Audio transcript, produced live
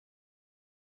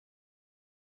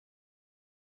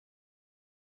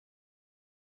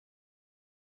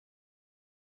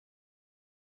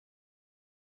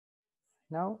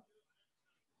now?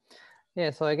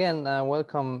 Yeah, so again,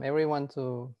 welcome everyone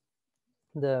to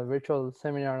the virtual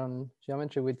seminar on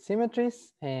geometry with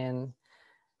symmetries. And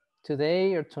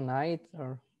today or tonight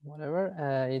or whatever,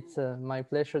 it's my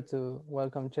pleasure to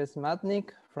welcome Ches Madnick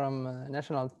from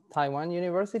National Taiwan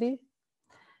University.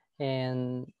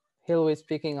 And he'll be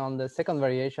speaking on the second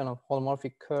variation of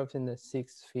holomorphic curves in the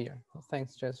sixth sphere. So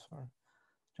thanks, Ches, for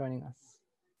joining us.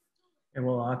 Okay,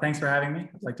 well, thanks for having me.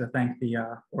 I'd like to thank the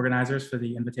organizers for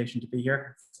the invitation to be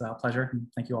here. It's a pleasure, and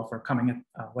thank you all for coming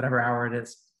at whatever hour it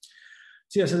is.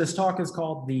 So this talk is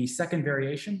called the second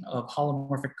variation of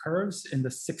holomorphic curves in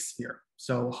the sixth sphere.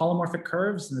 So holomorphic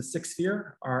curves in the sixth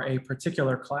sphere are a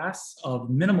particular class of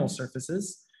minimal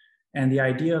surfaces. And the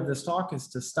idea of this talk is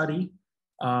to study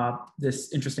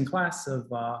this interesting class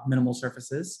of minimal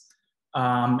surfaces.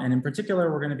 And in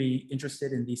particular, we're going to be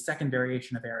interested in the second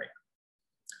variation of area.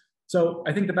 So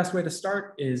I think the best way to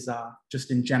start is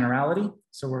just in generality.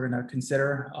 So we're going to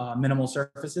consider minimal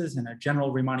surfaces in a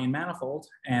general Riemannian manifold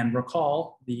and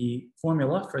recall the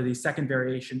formula for the second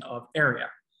variation of area.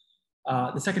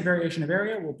 The second variation of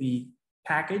area will be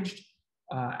packaged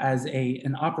as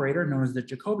an operator known as the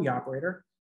Jacobi operator,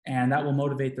 and that will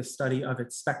motivate the study of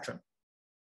its spectrum.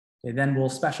 Okay, then we'll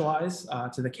specialize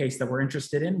to the case that we're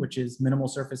interested in, which is minimal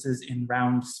surfaces in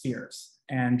round spheres.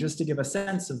 And just to give a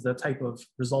sense of the type of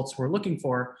results we're looking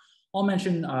for, I'll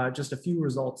mention just a few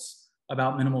results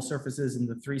about minimal surfaces in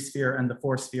the 3-sphere and the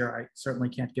 4-sphere. I certainly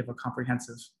can't give a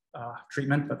comprehensive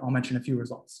treatment, but I'll mention a few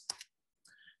results.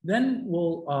 Then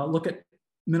we'll look at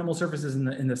minimal surfaces in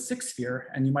the 6th sphere,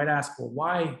 and you might ask, well,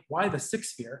 why the 6th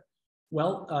sphere?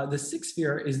 Well, the 6th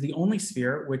sphere is the only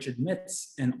sphere which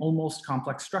admits an almost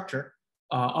complex structure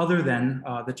other than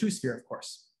the 2-sphere, of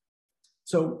course.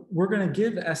 So we're going to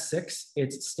give S6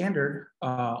 its standard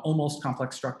almost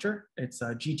complex structure. It's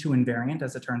a G2 invariant.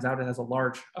 As it turns out, it has a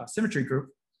large symmetry group.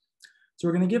 So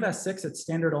we're going to give S6 its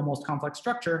standard almost complex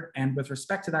structure. And with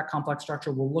respect to that complex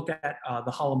structure, we'll look at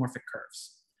the holomorphic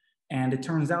curves. And it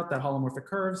turns out that holomorphic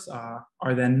curves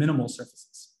are then minimal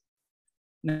surfaces.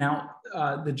 Now,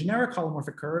 the generic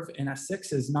holomorphic curve in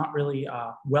S6 is not really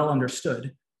well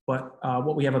understood. But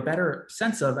what we have a better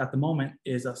sense of at the moment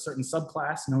is a certain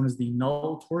subclass known as the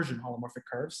null-torsion holomorphic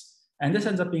curves. And this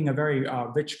ends up being a very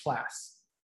rich class.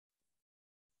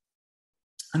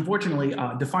 Unfortunately,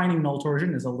 defining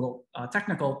null-torsion is a little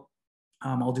technical.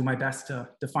 I'll do my best to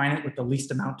define it with the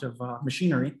least amount of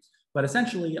machinery. But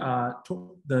essentially,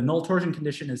 the null-torsion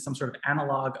condition is some sort of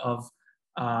analog of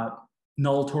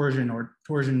null-torsion or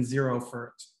torsion 0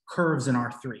 for curves in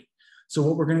R3. So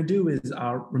what we're going to do is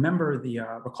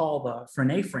recall the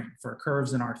Frenet frame for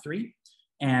curves in R3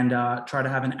 and try to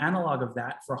have an analog of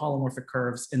that for holomorphic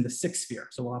curves in the 6th sphere.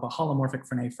 So we'll have a holomorphic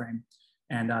Frenet frame,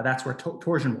 and that's where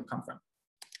torsion will come from.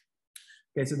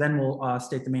 Okay, so then we'll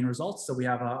state the main results. So we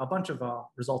have a bunch of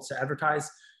results to advertise.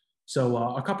 So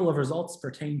a couple of results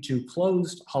pertain to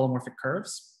closed holomorphic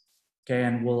curves. Okay,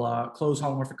 and we'll close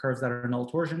holomorphic curves that are null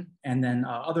torsion, and then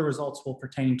other results will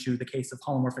pertain to the case of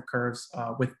holomorphic curves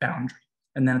with boundary.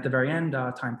 And then at the very end,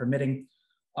 time permitting,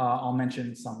 I'll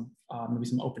mention maybe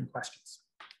some open questions.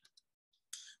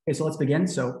 Okay, so let's begin.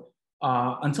 So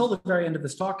until the very end of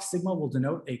this talk, sigma will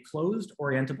denote a closed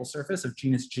orientable surface of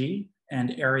genus G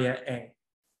and area A.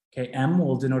 Okay, M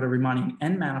will denote a Riemannian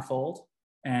N manifold,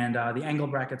 and the angle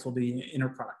brackets will be inner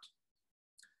product.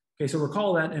 Okay, so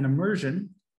recall that an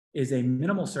immersion is a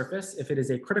minimal surface if it is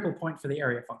a critical point for the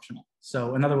area functional.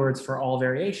 So in other words, for all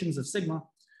variations of sigma,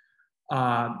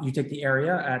 you take the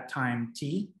area at time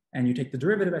t, and you take the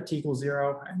derivative at t equals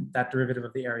 0, and that derivative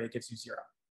of the area gives you 0.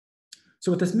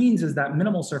 So what this means is that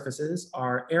minimal surfaces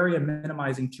are area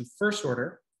minimizing to first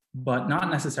order, but not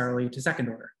necessarily to second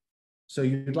order. So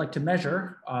you'd like to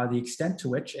measure the extent to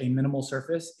which a minimal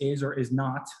surface is or is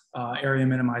not area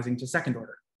minimizing to second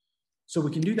order. So we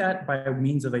can do that by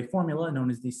means of a formula known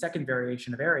as the second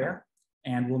variation of area,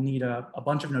 and we'll need a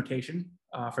bunch of notation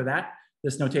for that.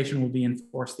 This notation will be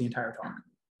enforced the entire talk.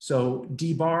 So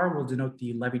d bar will denote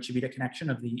the Levi-Civita connection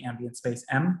of the ambient space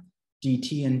M.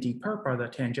 dt and d perp are the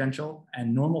tangential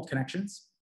and normal connections.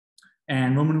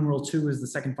 And Roman numeral 2 is the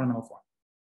second fundamental form.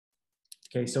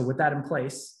 Okay, so with that in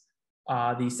place,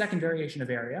 the second variation of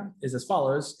area is as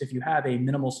follows. If you have a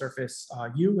minimal surface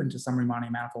U into some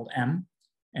Riemannian manifold M,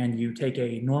 and you take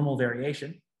a normal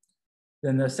variation,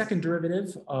 then the second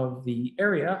derivative of the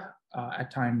area at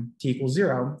time t equals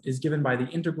 0 is given by the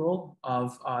integral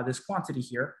of this quantity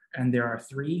here. And there are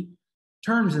 3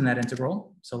 terms in that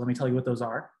integral. So let me tell you what those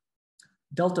are.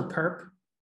 Delta perp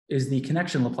is the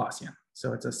connection Laplacian.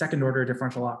 So it's a second order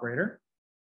differential operator.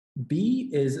 B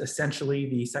is essentially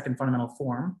the second fundamental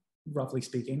form, roughly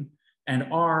speaking. and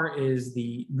R is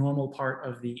the normal part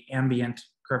of the ambient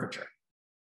curvature.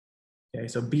 Okay,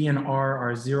 so B and R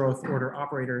are 0th order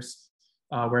operators,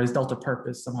 whereas delta perp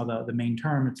is somehow the main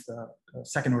term. It's the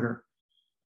second order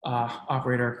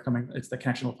operator coming, it's the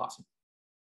connection Laplacian.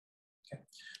 Okay,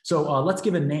 so let's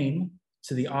give a name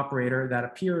to the operator that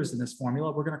appears in this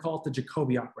formula. We're going to call it the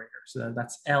Jacobi operator. So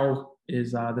that's L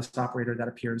is this operator that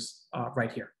appears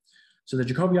right here. So the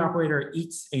Jacobi operator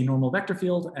eats a normal vector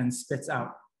field and spits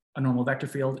out a normal vector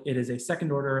field. It is a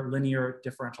second order linear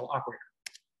differential operator.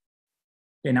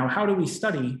 Okay, now how do we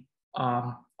study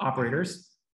operators?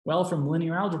 Well, from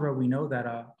linear algebra, we know that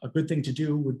a good thing to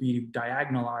do would be to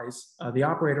diagonalize the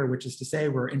operator, which is to say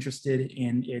we're interested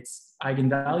in its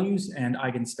eigenvalues and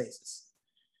eigenspaces.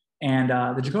 And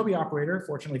the Jacobi operator,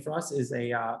 fortunately for us, is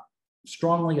a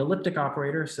strongly elliptic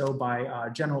operator. So by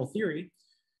general theory,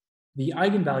 the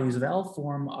eigenvalues of L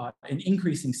form an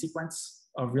increasing sequence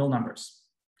of real numbers.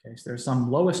 Okay, so there's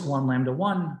some lowest one, lambda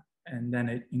 1, and then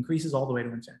it increases all the way to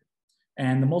infinity.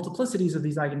 And the multiplicities of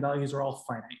these eigenvalues are all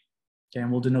finite. Okay,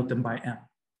 and we'll denote them by M.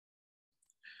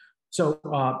 So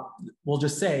we'll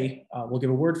just say, we'll give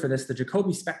a word for this. The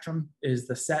Jacobi spectrum is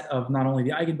the set of not only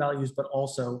the eigenvalues, but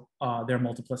also their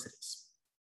multiplicities.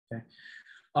 Okay.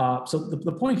 So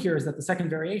the point here is that the second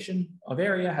variation of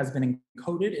area has been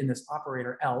encoded in this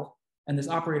operator L, and this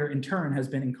operator in turn has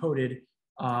been encoded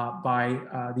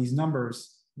by these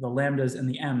numbers, the lambdas and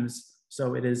the M's.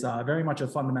 So it is very much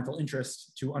of fundamental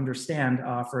interest to understand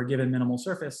for a given minimal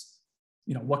surface,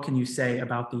 what can you say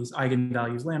about these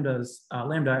eigenvalues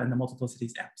lambda and the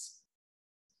multiplicities M's?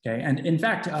 Okay, and in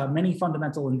fact, many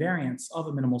fundamental invariants of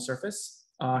a minimal surface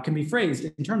can be phrased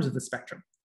in terms of the spectrum.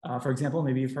 For example,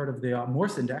 maybe you've heard of the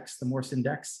Morse index. The Morse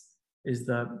index is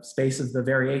the space of the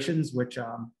variations, which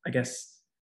I guess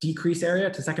decrease area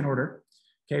to second order.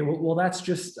 Okay, well that's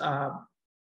just, or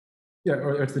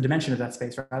it's the dimension of that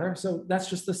space rather. So that's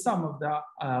just the sum of the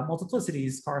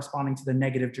multiplicities corresponding to the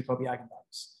negative Jacobi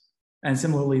eigenvalues. And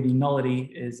similarly, the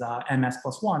nullity is ms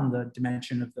plus 1, the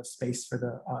dimension of the space for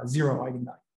the 0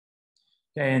 eigenvalue.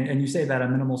 Okay, and you say that a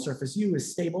minimal surface U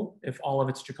is stable if all of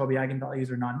its Jacobi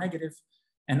eigenvalues are non-negative,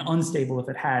 and unstable if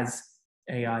it has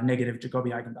a negative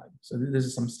Jacobi eigenvalue. So this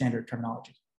is some standard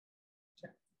terminology.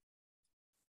 Okay.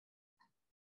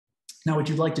 Now, what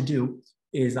you'd like to do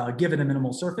is, given a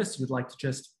minimal surface, you'd like to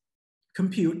just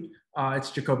compute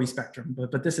its Jacobi spectrum.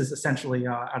 But this is essentially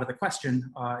out of the question.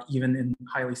 Even in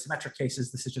highly symmetric cases,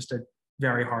 this is just a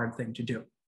very hard thing to do.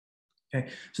 Okay,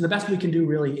 so the best we can do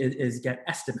really is get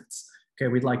estimates. Okay,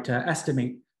 we'd like to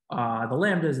estimate the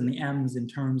lambdas and the M's in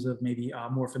terms of maybe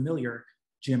more familiar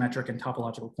geometric and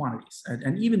topological quantities.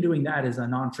 And even doing that is a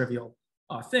non-trivial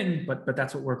thing, but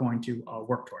that's what we're going to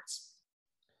work towards.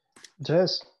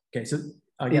 Yes. Okay, so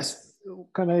yes.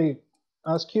 Can I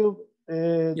ask you,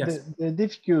 yes. the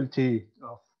difficulty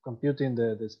of computing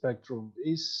the spectrum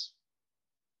is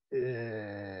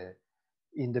in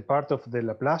the part of the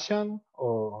Laplacian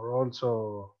or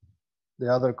also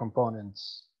the other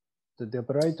components? The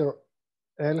operator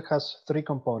L has 3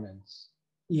 components.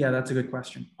 Yeah, that's a good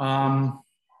question. I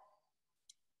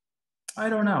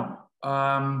don't know.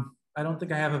 I don't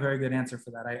think I have a very good answer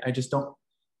for that. I just don't.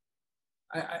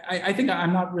 I think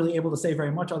I'm not really able to say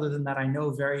very much other than that I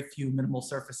know very few minimal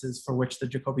surfaces for which the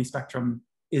Jacobi spectrum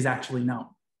is actually known.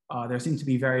 There seem to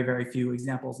be very, very few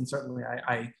examples, and certainly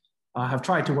I have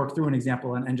tried to work through an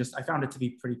example and just I found it to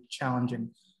be pretty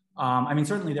challenging. I mean,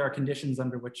 certainly there are conditions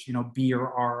under which B or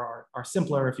R are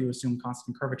simpler if you assume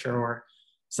constant curvature or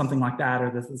something like that, or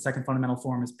the second fundamental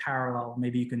form is parallel.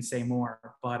 Maybe you can say more,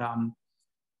 but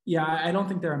yeah, I don't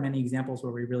think there are many examples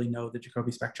where we really know the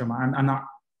Jacobi spectrum.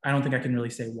 I don't think I can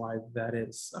really say why that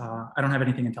is. I don't have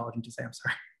anything intelligent to say, I'm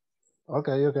sorry.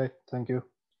 Okay, thank you.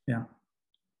 Yeah.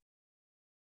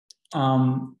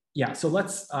 Yeah, so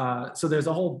so there's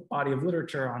a whole body of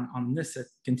literature on this that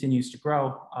continues to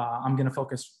grow. I'm gonna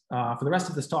focus for the rest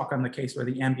of this talk on the case where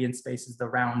the ambient space is the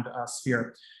round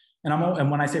sphere. And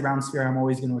when I say round sphere, I'm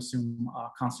always gonna assume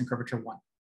constant curvature 1.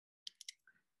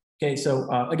 Okay, so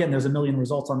again, there's a million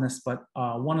results on this, but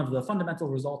one of the fundamental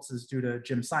results is due to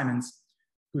Jim Simons,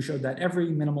 who showed that every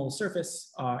minimal surface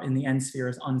in the N sphere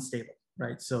is unstable,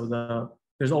 right? So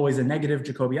there's always a negative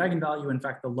Jacobi eigenvalue. In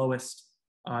fact, the lowest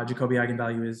Jacobi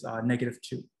eigenvalue is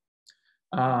 -2.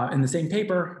 In the same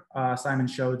paper, Simon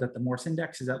showed that the Morse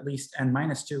index is at least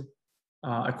n-2.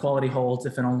 Equality holds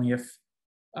if and only if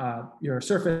your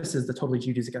surface is the totally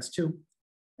geodesic S2.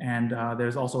 And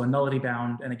there's also a nullity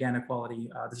bound, and again, equality,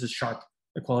 this is sharp.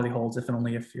 Equality holds if and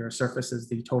only if your surface is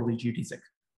the totally geodesic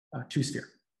 2 sphere.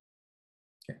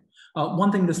 Okay.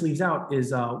 One thing this leaves out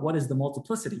is what is the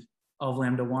multiplicity of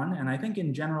lambda 1. And I think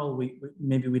in general,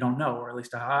 maybe we don't know, or at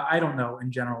least I don't know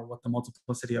in general what the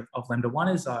multiplicity of lambda 1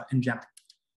 is in general.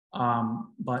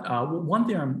 But one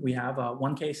theorem we have,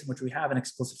 one case in which we have an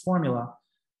explicit formula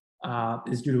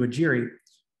is due to Agiri,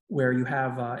 where you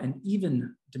have an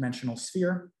even dimensional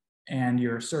sphere and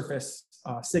your surface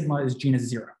sigma is genus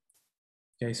 0.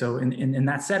 Okay, so in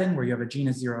that setting where you have a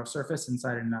genus 0 surface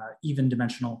inside an even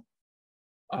dimensional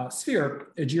sphere,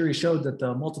 Agiri showed that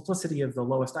the multiplicity of the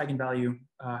lowest eigenvalue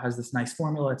has this nice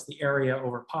formula. It's the area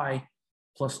over pi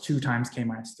plus 2 times k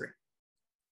minus 3.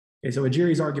 Okay, so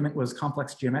Agiri's argument was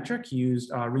complex geometric. He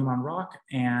used Riemann rock,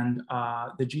 and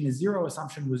the genus 0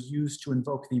 assumption was used to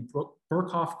invoke the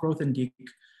Birkhoff-Grothendieck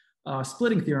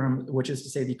splitting theorem, which is to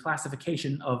say the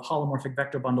classification of holomorphic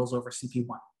vector bundles over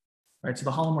CP1. Right, so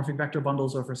the holomorphic vector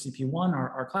bundles over CP1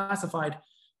 are classified,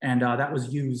 and that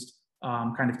was used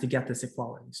kind of to get this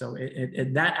equality. So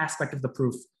that aspect of the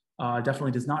proof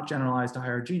definitely does not generalize to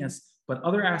higher genus, but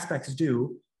other aspects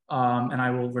do. And I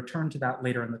will return to that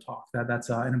later in the talk. That's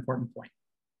an important point.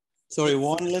 Sorry,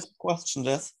 one last question,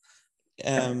 Des.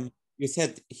 You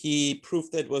said he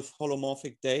proved it with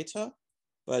holomorphic data,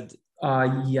 but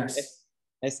yes.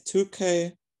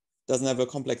 S2K doesn't have a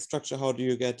complex structure. How do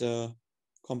you get a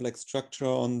complex structure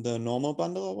on the normal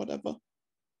bundle or whatever?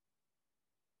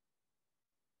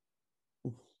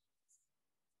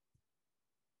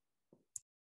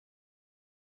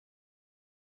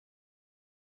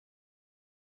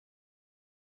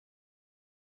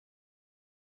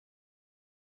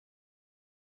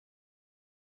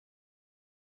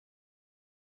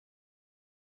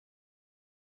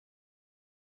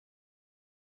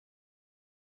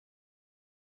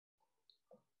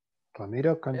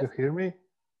 Ramiro, can you hear me?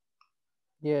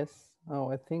 Yes. Oh,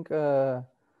 I think that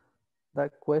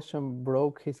question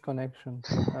broke his connection.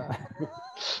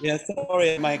 Yeah,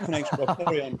 sorry, my connection broke.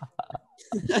 Carry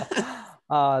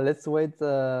on. Let's wait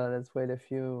a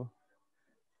few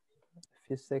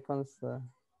seconds.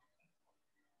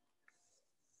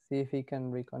 See if he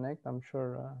can reconnect. I'm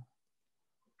sure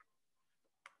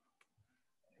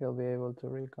he'll be able to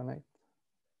reconnect.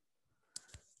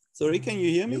 Sorry, can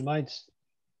you hear me?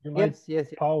 You might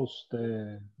yes. pause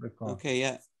the recording. Okay,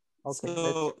 yeah. Okay,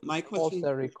 so my question. Pause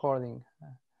the recording.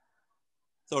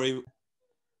 Sorry.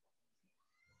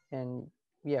 And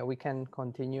yeah, we can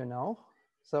continue now.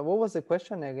 So what was the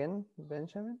question again,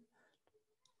 Benjamin?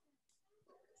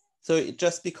 So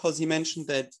just because he mentioned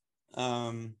that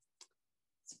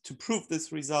to prove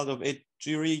this result of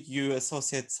Agiri, you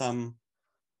associate some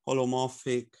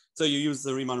holomorphic. So you use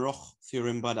the Riemann-Roch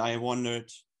theorem, but I wondered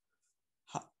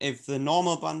if the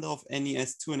normal bundle of any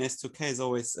S2 and S2K is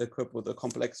always equipped with a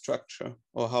complex structure,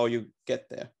 or how you get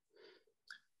there.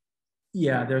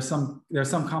 Yeah, there's some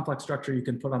complex structure you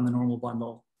can put on the normal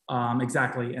bundle.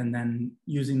 Exactly, and then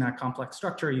using that complex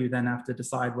structure, you then have to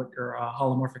decide what your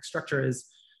holomorphic structure is.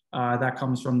 That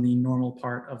comes from the normal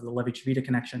part of the Levi-Civita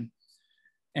connection.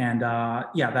 And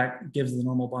yeah, that gives the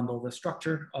normal bundle the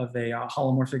structure of a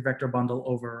holomorphic vector bundle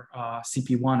over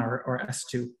CP1 or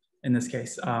S2 in this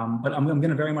case. But I'm going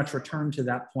to very much return to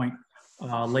that point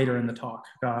later in the talk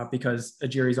because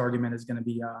Agiri's argument is going to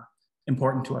be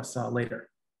important to us later.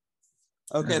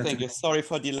 Okay, thank you. Sorry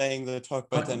for delaying the talk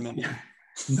by 10 minutes.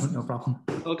 Yeah. No problem.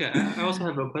 Okay, I also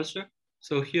have a question.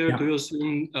 So here, yeah. do you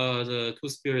assume the two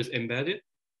spheres embedded?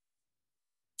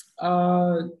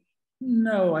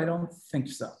 No, I don't think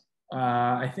so.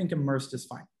 I think immersed is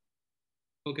fine.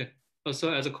 Okay.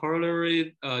 So as a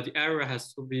corollary, the area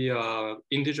has to be an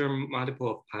integer multiple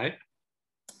of pi.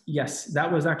 Yes,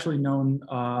 that was actually known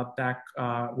back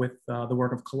with the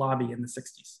work of Calabi in the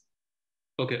 60s.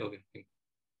 Okay.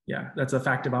 Yeah, that's a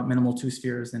fact about minimal two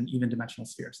spheres and even dimensional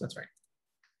spheres. That's right.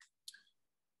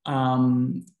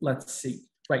 Let's see.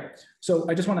 Right. So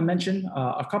I just want to mention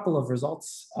a couple of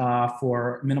results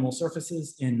for minimal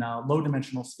surfaces in low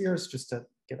dimensional spheres, just to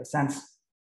give a sense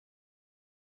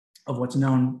of what's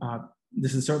known.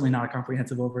 This is certainly not a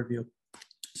comprehensive overview.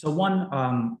 So one,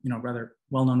 rather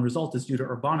well-known result is due to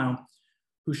Urbano,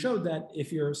 who showed that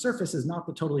if your surface is not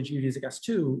the totally geodesic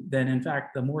S2, then in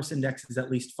fact the Morse index is at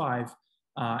least 5,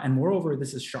 and moreover,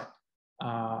 this is sharp.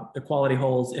 Equality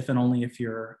holds if and only if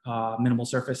your minimal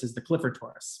surface is the Clifford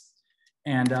torus.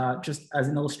 And just as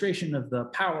an illustration of the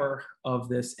power of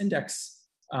this index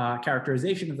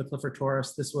characterization of the Clifford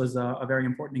torus, this was a very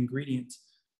important ingredient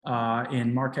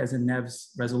in Marquez and Neves'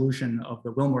 resolution of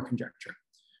the Wilmore conjecture.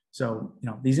 So,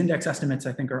 these index estimates,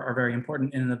 I think, are very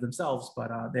important in and of themselves, but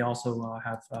they also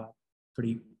have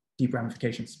pretty deep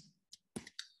ramifications.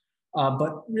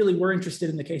 But really, we're interested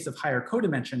in the case of higher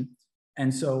codimension.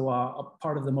 And so a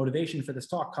part of the motivation for this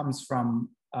talk comes from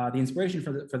the inspiration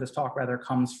for this talk rather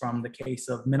comes from the case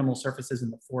of minimal surfaces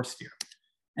in the 4-sphere.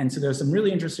 And so there's some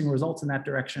really interesting results in that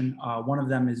direction. One of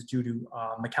them is due to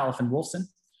McAuliffe and Wolfson,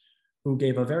 who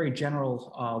gave a very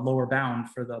general lower bound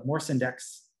for the Morse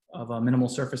index of a minimal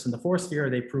surface in the 4-sphere.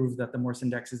 They proved that the Morse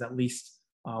index is at least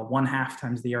 1/2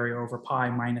 times the area over pi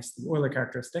minus the Euler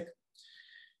characteristic.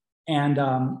 And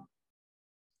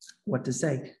what to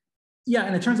say? Yeah,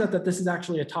 and it turns out that this is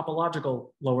actually a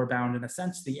topological lower bound. In a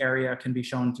sense, the area can be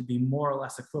shown to be more or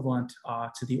less equivalent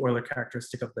to the Euler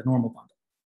characteristic of the normal bundle.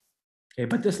 Okay,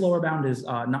 but this lower bound is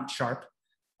not sharp.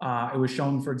 It was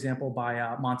shown, for example, by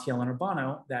Montiel and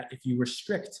Urbano that if you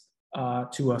restrict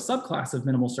to a subclass of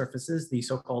minimal surfaces, the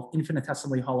so-called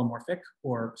infinitesimally holomorphic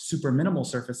or super minimal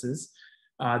surfaces,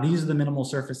 these are the minimal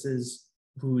surfaces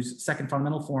whose second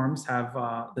fundamental forms have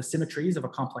the symmetries of a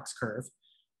complex curve.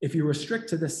 If you restrict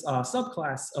to this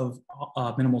subclass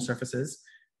of minimal surfaces,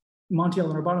 Montiel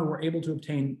and Urbano were able to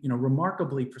obtain,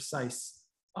 remarkably precise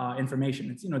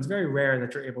information. It's very rare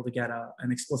that you're able to get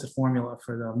an explicit formula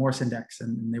for the Morse index,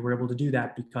 and they were able to do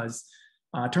that because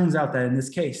it turns out that in this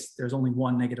case, there's only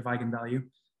one negative eigenvalue.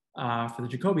 For the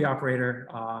Jacobi operator,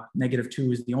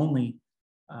 -2 is the only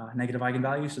negative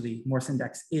eigenvalue, so the Morse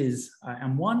index is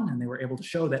M1, and they were able to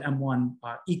show that M1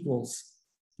 equals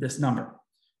this number.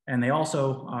 And they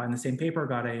also, in the same paper,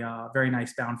 got a very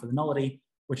nice bound for the nullity,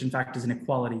 which in fact is an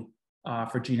equality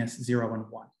for genus 0 and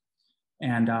 1.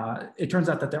 And it turns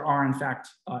out that there are, in fact,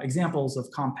 examples of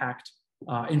compact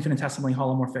infinitesimally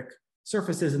holomorphic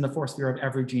surfaces in the 4-sphere of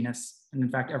every genus, and in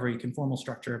fact, every conformal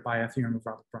structure by a theorem of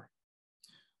Robert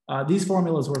Bryant. These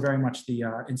formulas were very much the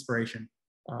inspiration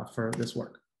for this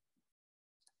work.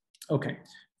 Okay,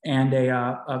 and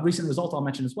a recent result I'll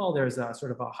mention as well, there's a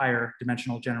sort of a higher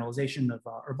dimensional generalization of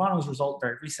Urbano's result,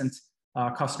 very recent.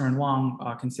 Kustner and Wang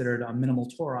considered a minimal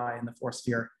tori in the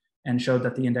 4-sphere and showed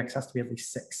that the index has to be at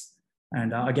least 6.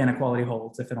 And again, equality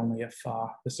holds if and only if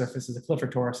the surface is a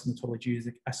Clifford torus and the total G is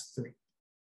S3.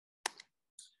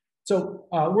 So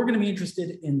we're going to be interested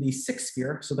in the 6th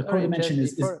sphere. So the codimension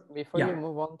is before you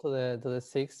move on to the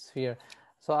 6th sphere.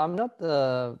 So I'm not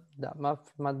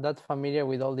that familiar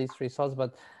with all these results,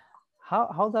 but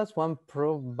how does one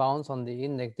prove bounds on the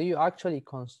index? Do you actually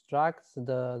construct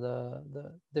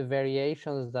the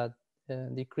variations that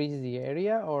decrease the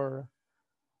area, or?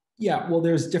 Yeah, well,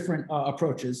 there's different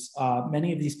approaches.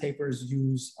 Many of these papers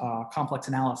use complex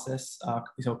analysis,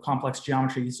 so complex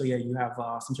geometry. So yeah, you have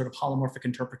some sort of holomorphic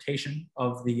interpretation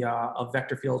of the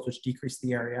vector fields which decrease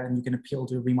the area, and you can appeal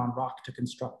to Riemann-Roch to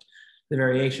construct the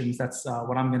variations. That's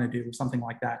what I'm going to do, something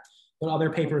like that. But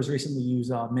other papers recently use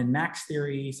min-max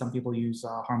theory. Some people use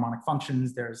harmonic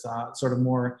functions. There's sort of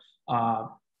more,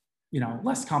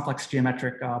 less complex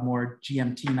geometric, more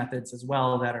GMT methods as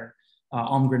well that are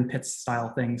Almgren-Pitts style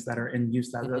things that are in use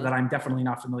that I'm definitely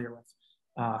not familiar with.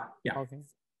 Yeah. Okay.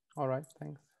 All right.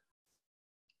 Thanks.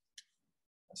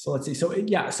 So let's see. So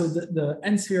so the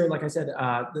n sphere, like I said,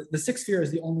 the 6th sphere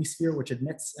is the only sphere which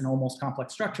admits an almost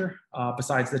complex structure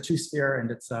besides the 2 sphere, and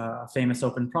it's a famous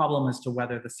open problem as to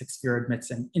whether the 6th sphere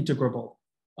admits an integrable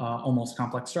almost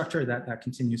complex structure that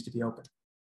continues to be open.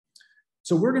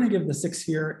 So we're going to give the 6th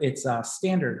sphere its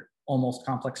standard almost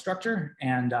complex structure,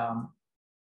 and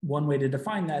one way to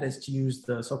define that is to use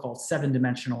the so-called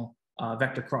 7-dimensional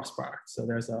vector cross product. So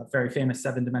there's a very famous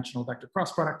 7-dimensional vector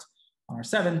cross product on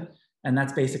R7, and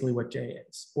that's basically what J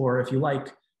is. Or if you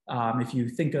like, if you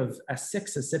think of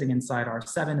S6 as sitting inside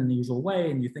R7 in the usual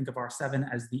way, and you think of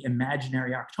R7 as the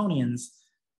imaginary octonions,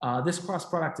 this cross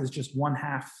product is just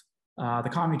 1/2 the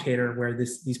commutator, where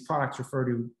these products refer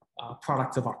to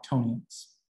products of octonions.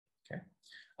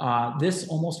 This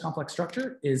almost complex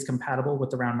structure is compatible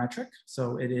with the round metric,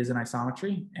 so it is an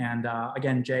isometry. And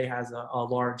again, J has a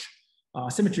large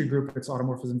symmetry group. Its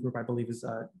automorphism group, I believe, is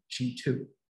G2.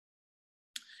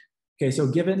 Okay, so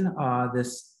given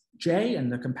this J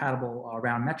and the compatible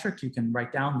round metric, you can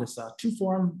write down this 2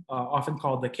 form, often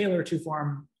called the Kähler 2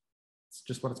 form. It's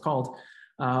just what it's called.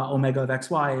 Omega of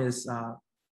xy is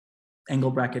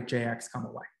angle bracket Jx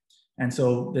comma y. And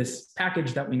so this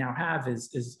package that we now have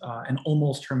is an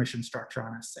almost Hermitian structure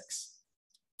on S6.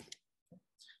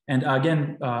 And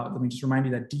again, let me just remind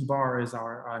you that d bar is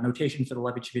our notation for the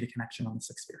Levi-Civita connection on the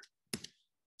 6th sphere.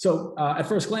 So at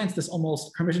first glance, this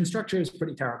almost Hermitian structure is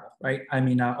pretty terrible, right? I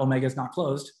mean, omega is not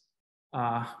closed.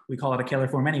 We call it a Kähler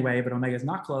form anyway, but omega is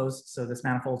not closed, so this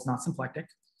manifold is not symplectic.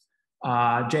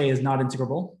 J is not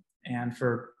integrable, and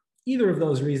for either of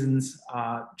those reasons,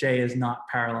 J is not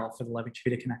parallel for the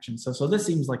Levi-Civita connection. So this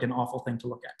seems like an awful thing to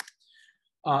look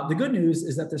at. The good news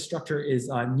is that this structure is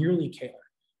nearly Kähler,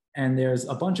 and there's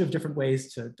a bunch of different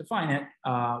ways to define it.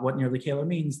 What nearly Kähler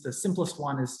means, the simplest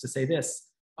one is to say this: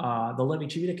 the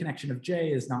Levi-Civita connection of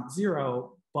J is not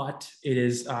zero, but it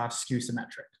is skew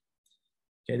symmetric.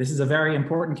 Okay, this is a very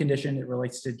important condition. It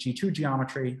relates to G2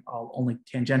 geometry. I'll only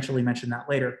tangentially mention that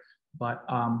later, but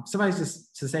suffice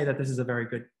to say that this is a very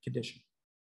good condition.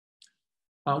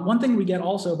 One thing we get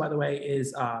also, by the way,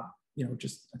 is, I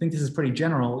think this is pretty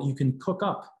general. You can cook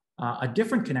up a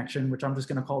different connection, which I'm just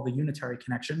going to call the unitary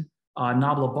connection,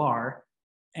 nabla bar.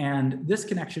 And this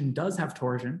connection does have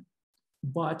torsion,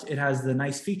 but it has the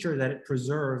nice feature that it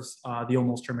preserves the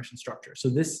almost Hermitian structure. So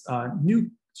this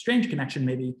new strange connection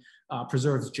maybe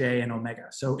preserves J and omega.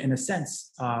 So in a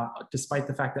sense, despite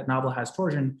the fact that nabla has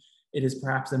torsion, it is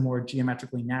perhaps a more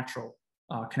geometrically natural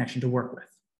connection to work with.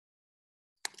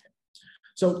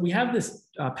 So we have this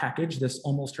package, this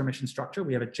almost Hermitian structure.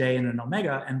 We have a J and an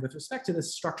omega. And with respect to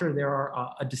this structure, there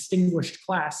are a distinguished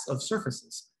class of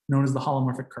surfaces known as the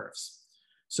holomorphic curves.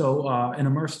 So an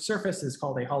immersed surface is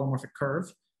called a holomorphic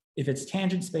curve if its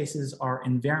tangent spaces are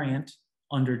invariant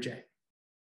under J.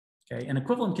 Okay, an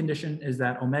equivalent condition is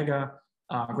that omega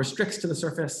restricts to the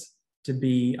surface to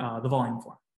be the volume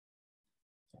form.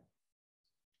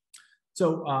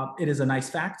 So it is a nice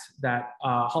fact that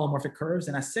holomorphic curves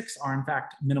in S6 are in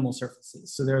fact minimal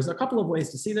surfaces. So there's a couple of ways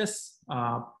to see this,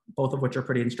 both of which are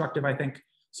pretty instructive, I think.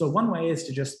 So one way is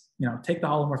to just take the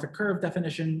holomorphic curve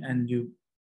definition and you,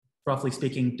 roughly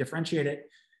speaking, differentiate it,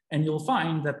 and you'll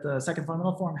find that the second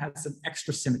fundamental form has some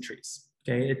extra symmetries.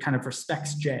 Okay, it kind of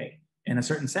respects J in a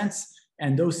certain sense,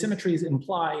 and those symmetries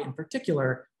imply, in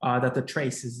particular, that the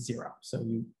trace is zero. So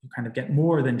you kind of get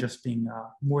more than just being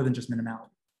more than just minimality.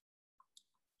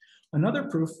 Another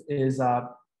proof is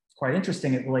quite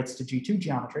interesting. It relates to G2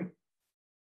 geometry.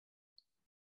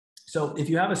 So if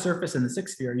you have a surface in the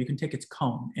sixth sphere, you can take its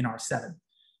cone in R7.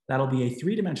 That'll be a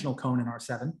three-dimensional cone in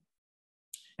R7.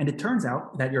 And it turns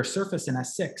out that your surface in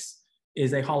S6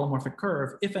 is a holomorphic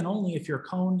curve if and only if your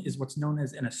cone is what's known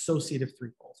as an associative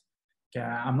threefold. Okay,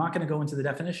 I'm not going to go into the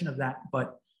definition of that,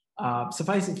 but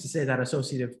suffice it to say that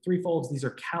associative threefolds, these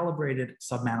are calibrated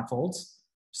submanifolds.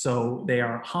 So they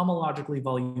are homologically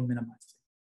volume minimized.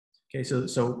 Okay,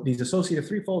 so these associative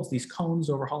threefolds, these cones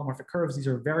over holomorphic curves, these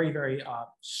are very, very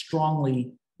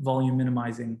strongly volume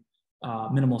minimizing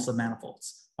minimal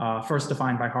submanifolds. First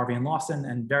defined by Harvey and Lawson,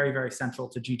 and very, very central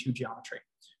to G2 geometry,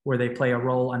 where they play a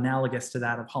role analogous to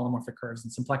that of holomorphic curves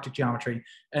in symplectic geometry.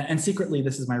 And secretly,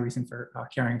 this is my reason for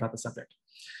caring about the subject.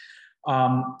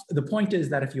 The point is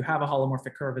that if you have a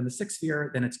holomorphic curve in the sixth sphere,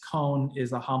 then its cone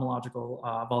is a homological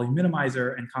volume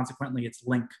minimizer, and consequently its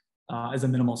link is a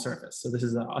minimal surface. So this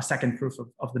is a second proof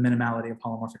of the minimality of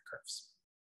holomorphic curves.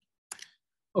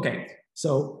 Okay,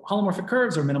 so holomorphic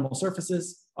curves are minimal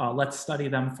surfaces. Let's study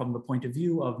them from the point of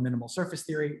view of minimal surface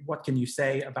theory. What can you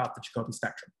say about the Jacobi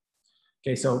spectrum?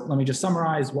 Okay, so let me just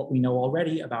summarize what we know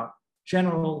already about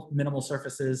general minimal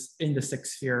surfaces in the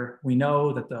sixth sphere. We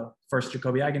know that the first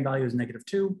Jacobi eigenvalue is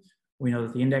 -2. We know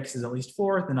that the index is at least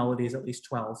 4, the nullity is at least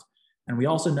 12. And we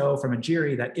also know from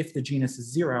Agiri that if the genus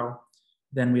is 0,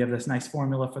 then we have this nice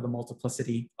formula for the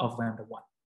multiplicity of λ1.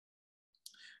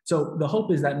 So the hope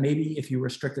is that maybe if you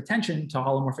restrict attention to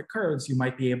holomorphic curves, you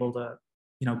might be able to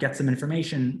get some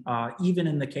information even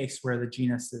in the case where the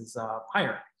genus is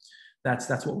higher.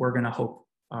 That's what we're going to hope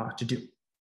to do.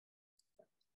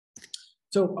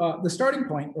 So the starting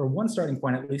point, or one starting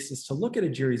point at least, is to look at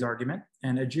Agiri's argument.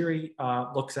 And Agiri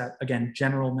looks at, again,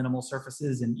 general minimal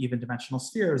surfaces in even dimensional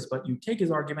spheres, but you take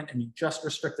his argument and you just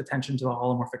restrict attention to the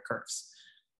holomorphic curves.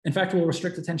 In fact, we'll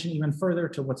restrict attention even further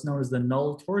to what's known as the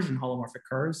null-torsion holomorphic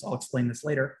curves. I'll explain this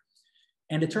later.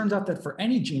 And it turns out that for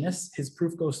any genus, his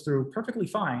proof goes through perfectly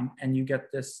fine, and you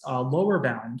get this lower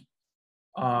bound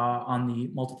on the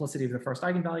multiplicity of the first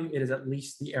eigenvalue. It is at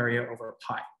least the area over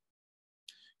pi.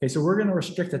 Okay, so we're going to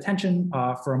restrict attention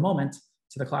for a moment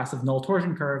to the class of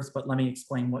null-torsion curves, but let me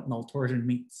explain what null-torsion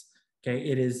means. Okay,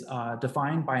 it is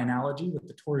defined by analogy with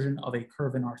the torsion of a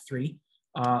curve in R3.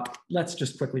 Let's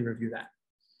just quickly review that.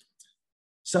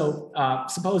 So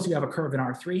suppose you have a curve in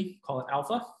R3, call it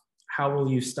alpha. How will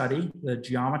you study the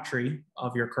geometry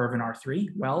of your curve in R3?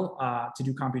 Well, to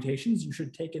do computations, you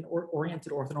should take an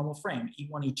oriented orthonormal frame,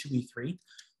 E1, E2, E3,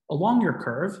 along your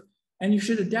curve, and you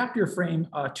should adapt your frame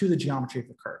to the geometry of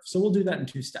the curve. So we'll do that in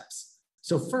 2 steps.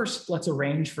 So first, let's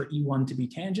arrange for E1 to be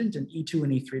tangent and E2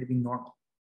 and E3 to be normal.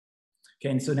 Okay,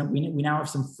 and so now we now have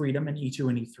some freedom in E2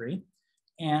 and E3.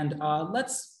 And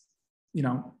let's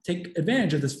take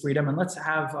advantage of this freedom, and let's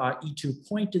have E2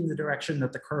 point in the direction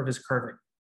that the curve is curving,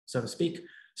 so to speak.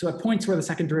 So at points where the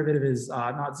second derivative is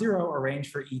not 0,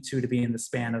 arrange for E2 to be in the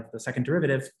span of the second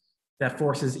derivative. That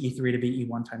forces E3 to be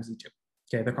E1 times E2,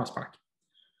 okay, the cross product.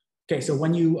 Okay, so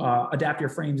when you adapt your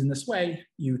frames in this way,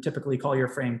 you typically call your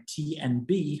frame T and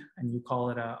B, and you call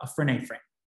it a Frenet frame.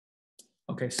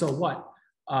 Okay, so what?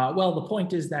 Well, the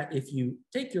point is that if you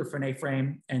take your Frenet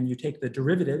frame and you take the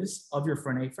derivatives of your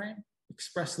Frenet frame,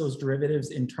 express those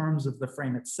derivatives in terms of the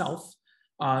frame itself,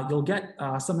 you'll get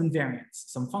some invariants.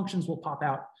 Some functions will pop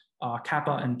out,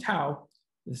 kappa and tau.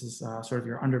 This is sort of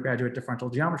your undergraduate differential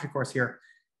geometry course here.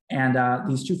 And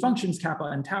these two functions, kappa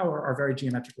and tau, are very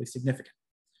geometrically significant.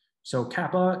 So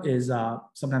kappa is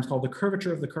sometimes called the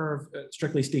curvature of the curve.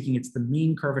 Strictly speaking, it's the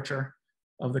mean curvature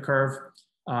of the curve.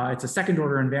 It's a second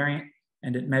order invariant,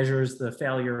 and it measures the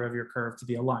failure of your curve to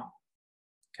be a line.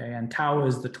 Okay, and tau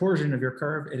is the torsion of your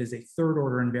curve. It is a third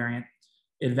order invariant.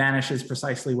 It vanishes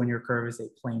precisely when your curve is a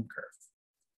plane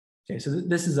curve. Okay, so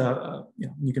this is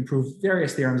you can prove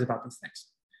various theorems about these things.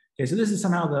 Okay, so this is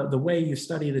somehow the way you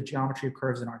study the geometry of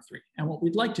curves in R3. And what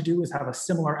we'd like to do is have a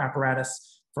similar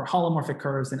apparatus for holomorphic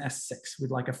curves in S6.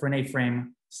 We'd like a Frenet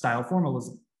frame style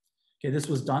formalism. Okay, this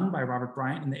was done by Robert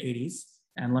Bryant in the 80s.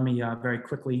 And let me very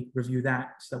quickly review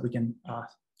that so that we can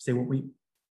say what we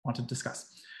want to discuss.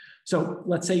 So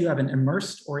let's say you have an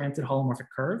immersed oriented holomorphic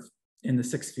curve in the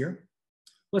 6th sphere.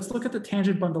 Let's look at the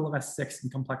tangent bundle of S6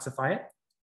 and complexify it.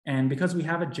 And because we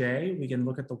have a J, we can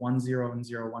look at the 1, 0, and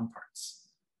 0, 1 parts.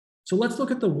 So let's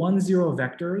look at the 1, 0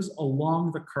 vectors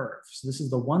along the curve. So this is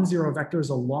the 1, 0 vectors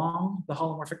along the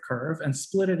holomorphic curve and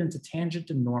split it into tangent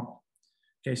and normal.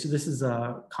 Okay, so this is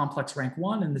a complex rank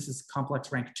 1 and this is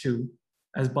complex rank 2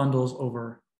 as bundles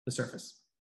over the surface.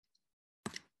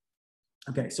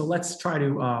 Okay, so let's try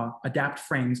to adapt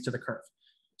frames to the curve.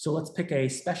 So let's pick a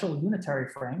special unitary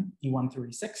frame, E1 through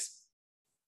E6.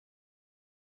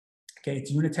 Okay,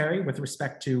 it's unitary with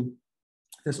respect to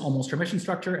this almost Hermitian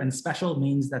structure, and special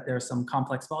means that there's some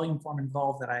complex volume form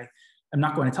involved that I am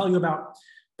not going to tell you about,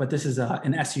 but this is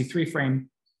an SU3 frame.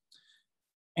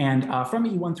 And from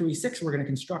E1 through E6, we're going to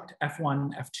construct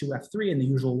F1, F2, F3 in the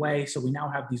usual way. So we now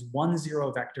have these 1,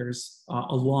 0 vectors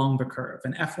along the curve.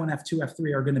 And F1, F2,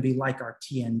 F3 are going to be like our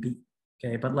T and B.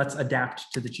 Okay, but let's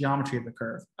adapt to the geometry of the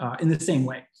curve in the same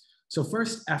way. So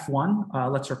first,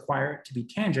 F1, let's require it to be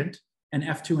tangent, and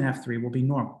F2 and F3 will be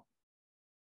normal.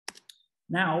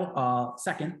 Now,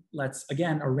 second, let's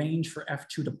again arrange for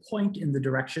F2 to point in the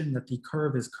direction that the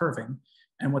curve is curving.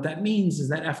 And what that means is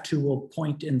that F2 will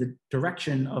point in the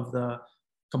direction of the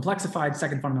complexified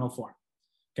second fundamental form.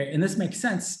 Okay, and this makes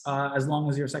sense as long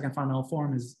as your second fundamental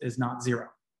form is not 0.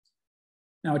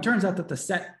 Now, it turns out that the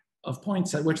set of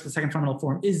points at which the second fundamental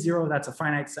form is 0, that's a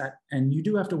finite set, and you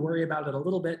do have to worry about it a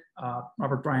little bit.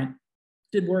 Robert Bryant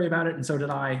did worry about it, and so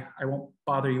did I. I won't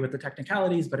bother you with the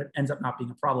technicalities, but it ends up not being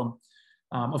a problem.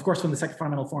 Of course, when the second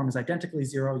fundamental form is identically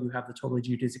 0, you have the totally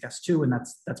geodesic S2, and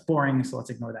that's boring, so let's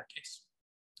ignore that case.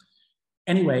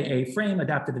 Anyway, a frame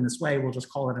adapted in this way, we'll just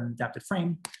call it an adapted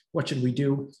frame. What should we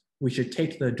do? We should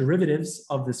take the derivatives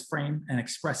of this frame and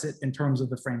express it in terms of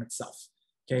the frame itself.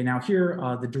 Okay, now here,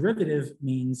 the derivative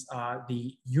means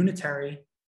the unitary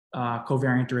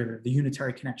covariant derivative, the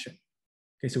unitary connection.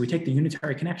 Okay, so we take the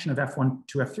unitary connection of F1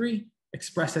 to F3,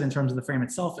 express it in terms of the frame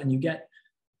itself, and you get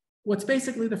what's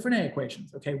basically the Frenet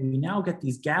equations. Okay, we now get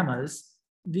these gammas.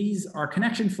 These are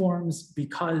connection forms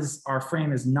because our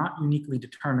frame is not uniquely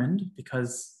determined,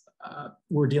 because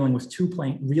we're dealing with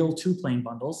real two-plane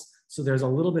bundles. So there's a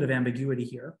little bit of ambiguity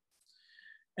here.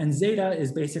 And zeta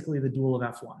is basically the dual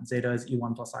of F1. Zeta is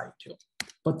E1 plus IE2.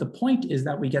 But the point is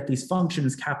that we get these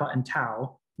functions kappa and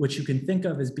tau, which you can think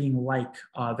of as being like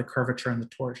the curvature and the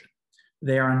torsion.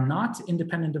 They are not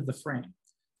independent of the frame.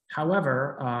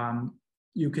 However,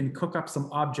 you can cook up some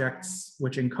objects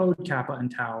which encode kappa and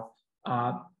tau.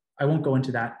 I won't go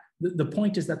into that. The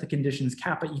point is that the conditions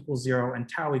kappa equals 0 and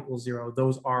tau equals 0,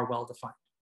 those are well defined.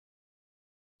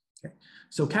 Okay.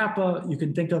 So kappa you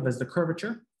can think of as the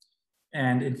curvature.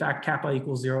 And in fact, kappa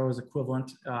equals 0 is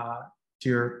equivalent to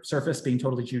your surface being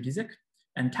totally geodesic.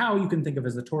 And tau you can think of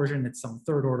as the torsion. It's some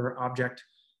third order object.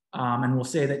 And we'll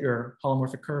say that your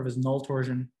holomorphic curve is null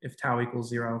torsion if tau equals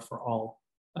 0 for all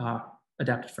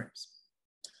adapted frames.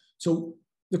 So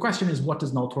the question is, what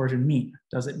does null torsion mean?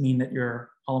 Does it mean that your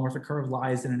holomorphic curve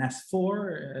lies in an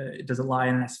S4? Does it lie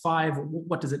in an S5?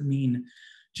 What does it mean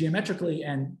geometrically?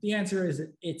 And the answer is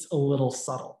it's a little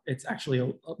subtle. It's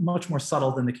actually much more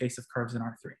subtle than the case of curves in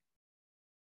R3.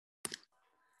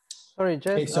 Sorry, just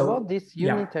okay, so, about this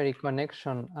unitary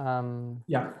connection.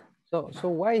 So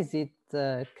why is it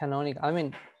canonical? I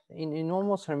mean, in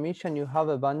almost Hermitian, you have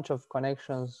a bunch of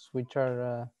connections which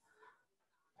are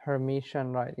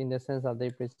Hermitian, right? In the sense that they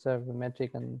preserve the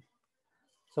metric. And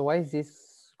so why is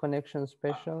this connection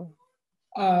special?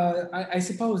 I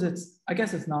suppose I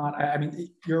guess it's not. I mean,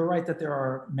 you're right that there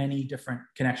are many different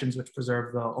connections which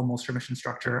preserve the almost Hermitian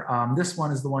structure. This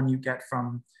one is the one you get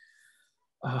from,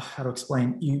 how to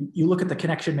explain, you look at the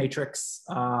connection matrix,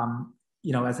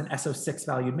 as an SO6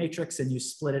 valued matrix, and you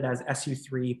split it as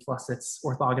SU3 plus its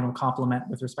orthogonal complement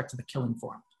with respect to the killing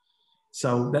form.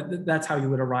 So that's how you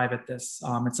would arrive at this.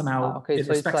 And somehow okay,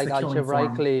 so it's like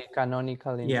algebraically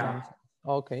canonical in some sense.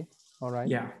 Okay, all right.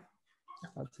 Yeah.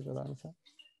 That's a good answer.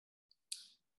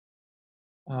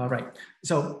 Right.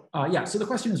 So so the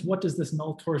question is, what does this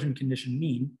null torsion condition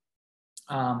mean?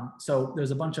 So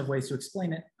there's a bunch of ways to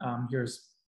explain it.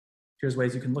 Here's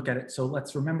ways you can look at it. So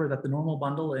let's remember that the normal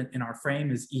bundle in our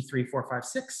frame is E3, 4, 5,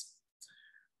 6.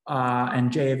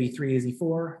 And J of E3 is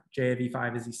E4, J of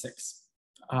E5 is E6.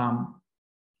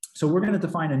 So we're going to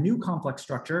define a new complex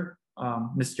structure,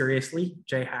 mysteriously,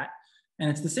 J hat. And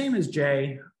it's the same as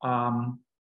J.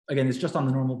 Again, it's just on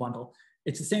the normal bundle.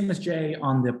 It's the same as J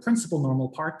on the principal normal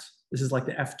part. This is like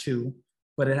the F2,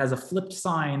 but it has a flipped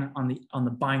sign on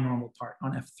the binormal part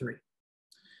on F3.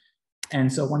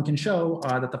 And so one can show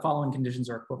that the following conditions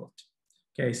are equivalent.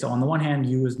 Okay, so on the one hand,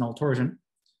 U is null torsion.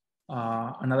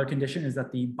 Another condition is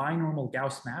that the binormal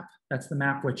Gauss map, that's the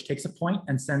map which takes a point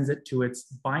and sends it to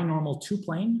its binormal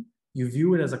two-plane. You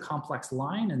view it as a complex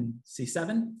line in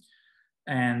C7.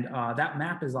 And that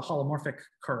map is a holomorphic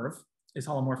curve, is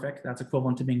holomorphic. That's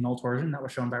equivalent to being null torsion. That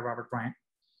was shown by Robert Bryant.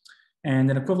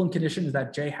 And an equivalent condition is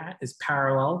that J hat is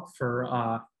parallel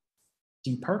for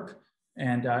D perp.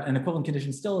 And an equivalent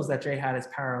condition still is that J hat is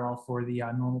parallel for the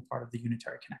normal part of the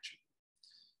unitary connection.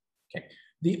 Okay.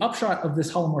 The upshot of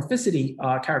this holomorphicity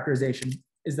characterization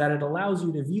is that it allows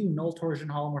you to view null torsion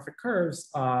holomorphic curves.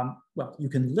 Well, you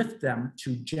can lift them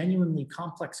to genuinely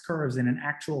complex curves in an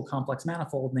actual complex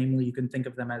manifold. Namely, you can think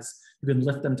of them as, you can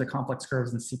lift them to complex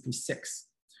curves in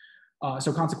CP6.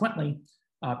 So consequently,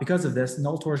 because of this,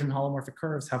 null torsion holomorphic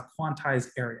curves have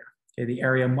quantized area. Okay, the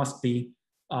area must be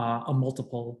a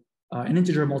multiple, an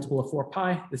integer multiple of 4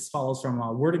 pi. This follows from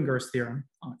Werdinger's theorem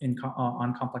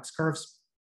on complex curves.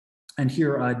 And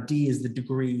here, D is the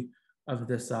degree of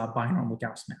this binormal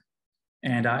Gauss map.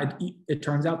 And it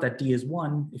turns out that D is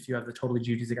 1 if you have the totally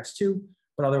geodesic S2,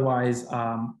 but otherwise,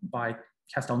 by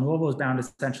Castelnuovo's bound,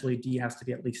 essentially D has to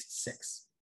be at least 6.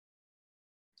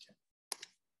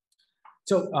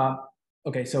 So,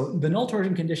 okay, so the null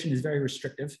torsion condition is very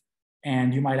restrictive,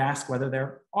 and you might ask whether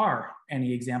there are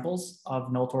any examples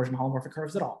of null torsion holomorphic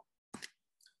curves at all.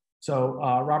 So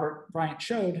Robert Bryant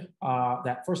showed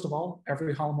that, first of all,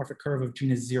 every holomorphic curve of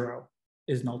genus 0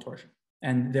 is null torsion.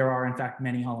 And there are, in fact,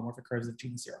 many holomorphic curves of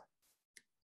genus 0.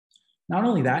 Not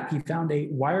only that, he found a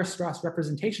Weierstrass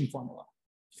representation formula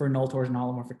for null torsion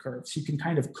holomorphic curves. You can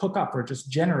kind of cook up or just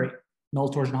generate null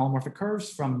torsion holomorphic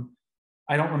curves from,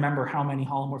 I don't remember how many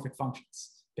holomorphic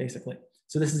functions, basically.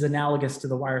 So this is analogous to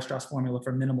the Weierstrass formula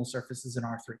for minimal surfaces in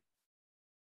R3.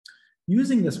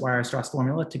 Using this Weierstrass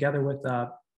formula together with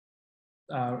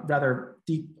rather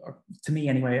deep, to me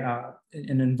anyway,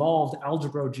 an involved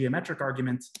algebro-geometric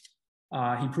argument,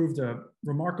 he proved a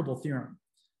remarkable theorem.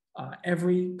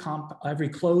 Every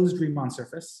closed Riemann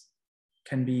surface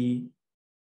can be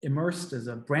immersed as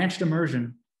a branched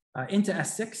immersion into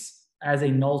S6 as a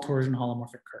null torsion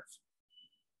holomorphic curve.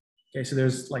 Okay, so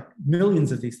there's like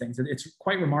millions of these things. It's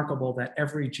quite remarkable that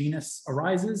every genus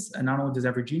arises, and not only does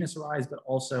every genus arise, but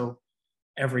also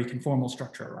every conformal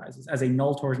structure arises as a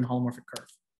null torsion holomorphic curve.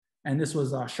 And this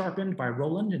was sharpened by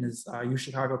Rowland in his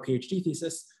UChicago PhD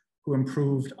thesis, who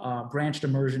improved branched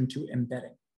immersion to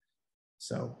embedding.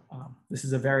 So this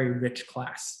is a very rich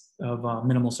class of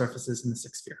minimal surfaces in the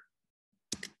sixth sphere.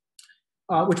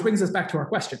 Which brings us back to our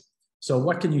question. So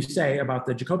what can you say about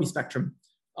the Jacobi spectrum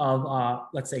of,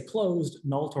 let's say, closed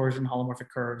null torsion holomorphic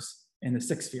curves in the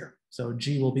sixth sphere? So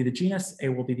G will be the genus, A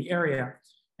will be the area.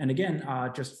 And again,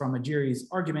 just from Agiri's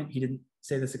argument, he didn't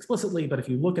say this explicitly, but if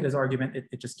you look at his argument,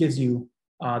 it just gives you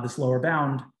this lower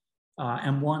bound.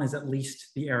 M1 is at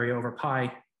least the area over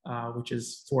pi, which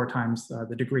is 4 times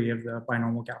the degree of the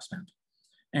binormal Gauss bound.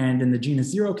 And in the genus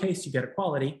 0 case, you get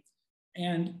equality.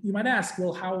 And you might ask,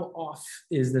 well, how off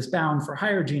is this bound for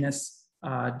higher genus?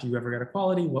 Do you ever get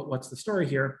equality? What's the story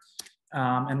here?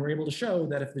 And we're able to show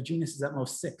that if the genus is at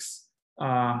most 6,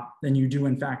 then you do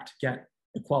in fact get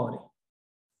equality.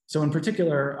 So in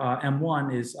particular,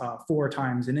 M1 is 4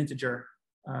 times an integer,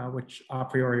 which a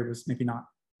priori was maybe not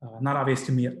obvious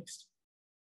to me at least.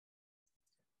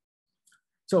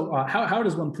 So how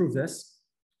does one prove this?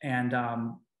 And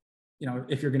you know,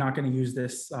 if you're not going to use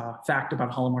this fact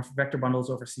about holomorphic vector bundles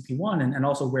over CP1, and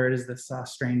also where does this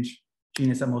strange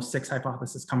genus at most 6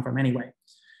 hypothesis come from anyway?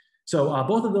 So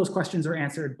both of those questions are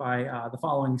answered by the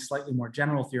following slightly more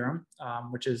general theorem,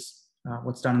 which is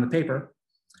what's done in the paper.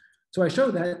 So I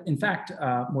show that, in fact,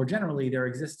 more generally, there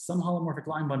exists some holomorphic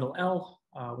line bundle L,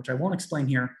 which I won't explain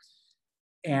here.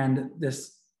 And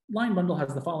this line bundle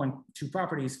has the following two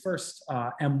properties. First,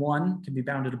 M1 can be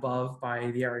bounded above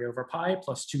by the area over pi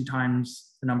plus 2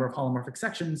 times the number of holomorphic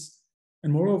sections.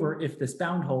 And moreover, if this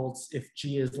bound holds, if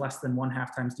G is less than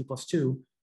 1/2 times D plus 2,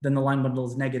 then the line bundle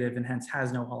is negative and hence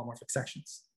has no holomorphic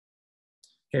sections.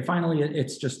 Okay, finally,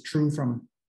 it's just true from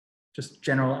just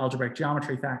general algebraic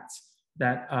geometry facts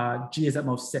that G is at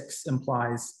most 6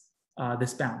 implies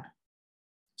this bound.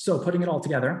 So putting it all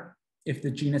together, if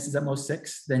the genus is at most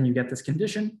 6, then you get this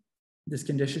condition. This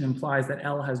condition implies that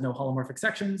L has no holomorphic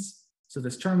sections. So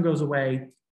this term goes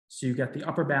away. So you get the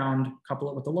upper bound, couple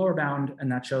it with the lower bound, and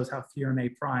that shows how theorem A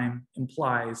prime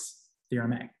implies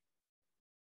theorem A.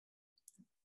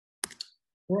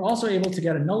 We're also able to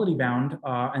get a nullity bound,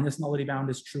 and this nullity bound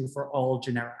is true for all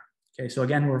genera. Okay, so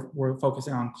again, we're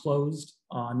focusing on closed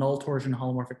null torsion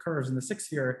holomorphic curves in the 6th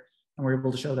sphere, and we're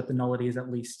able to show that the nullity is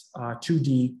at least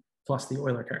 2D plus the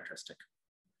Euler characteristic.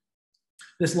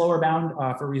 This lower bound,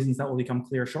 for reasons that will become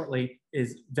clear shortly,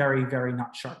 is very, very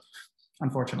not sharp,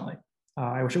 unfortunately.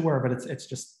 I wish it were, but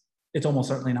it's almost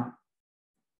certainly not.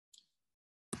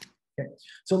 Okay,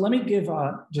 so let me give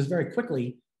just very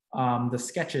quickly the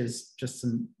sketches, just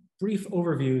some brief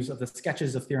overviews of the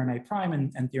sketches of theorem A prime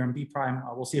and theorem B prime.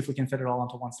 We'll see if we can fit it all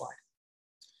onto one slide.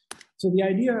 So the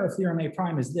idea of theorem A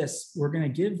prime is this: we're going to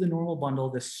give the normal bundle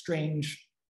this strange,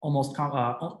 almost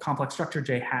complex structure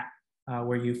J hat,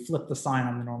 where you flip the sign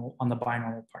on the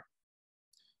binormal part.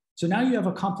 So now you have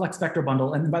a complex vector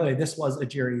bundle, and by the way, this was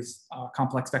Ajiri's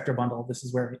complex vector bundle. This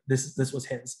is where this was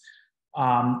his,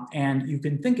 and you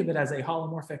can think of it as a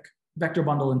holomorphic vector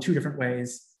bundle in 2 different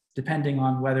ways, depending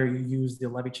on whether you use the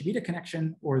Levi-Civita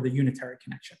connection or the unitary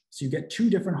connection. So you get 2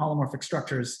 different holomorphic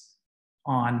structures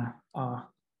on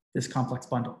this complex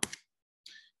bundle.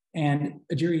 And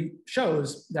Ajiri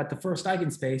shows that the first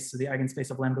eigenspace, so the eigenspace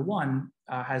of lambda 1,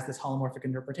 has this holomorphic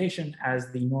interpretation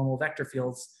as the normal vector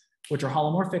fields, which are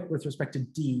holomorphic with respect to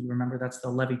D. Remember, that's the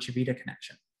Levi-Civita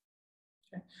connection.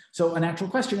 Okay. So an actual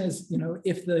question is,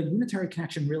 if the unitary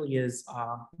connection really is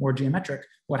more geometric,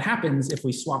 what happens if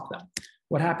we swap them?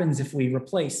 What happens if we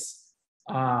replace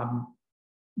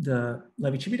the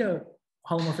Levi-Civita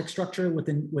holomorphic structure with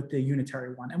the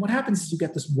unitary one? And what happens is you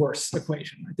get this worse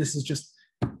equation. Right? This is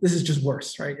just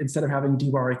worse, right? Instead of having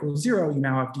d bar equals 0, you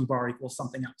now have d bar equals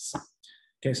something else.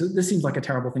 Okay, so this seems like a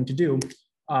terrible thing to do,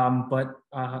 but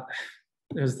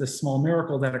there's this small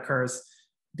miracle that occurs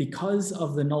because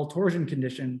of the null torsion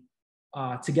condition,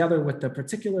 together with the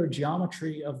particular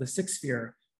geometry of the 6th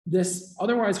sphere. This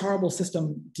otherwise horrible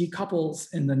system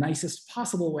decouples in the nicest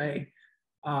possible way,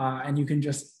 and you can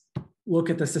just look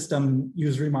at the system,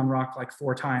 use Riemann rock like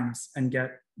 4 times, and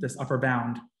get this upper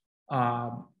bound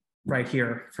right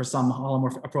here for some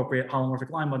appropriate holomorphic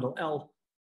line bundle L,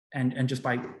 and just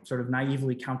by sort of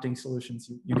naively counting solutions,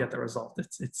 you get the result.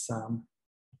 It's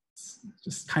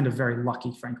just kind of very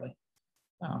lucky, frankly.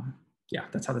 Yeah,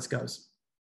 that's how this goes.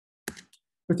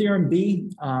 For theorem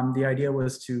B, the idea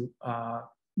was to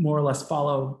more or less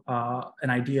follow an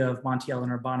idea of Montiel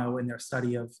and Urbano in their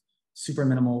study of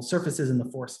superminimal surfaces in the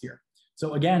 4th sphere.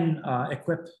 So again,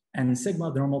 equip and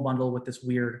sigma the normal bundle with this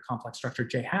weird complex structure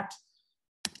J hat.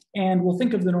 And we'll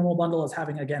think of the normal bundle as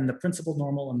having, again, the principal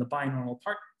normal and the binormal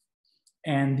part.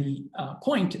 And the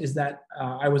point is that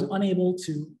I was unable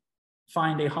to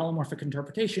find a holomorphic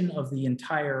interpretation of the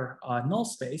entire null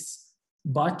space,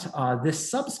 but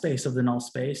this subspace of the null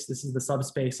space, this is the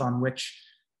subspace on which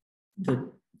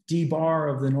the d bar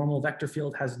of the normal vector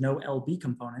field has no LB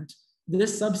component.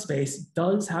 This subspace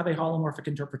does have a holomorphic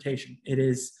interpretation. It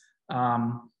is,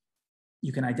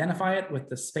 you can identify it with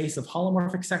the space of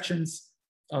holomorphic sections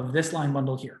of this line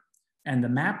bundle here. And the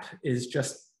map is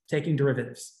just taking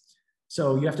derivatives.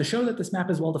 So you have to show that this map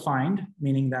is well defined,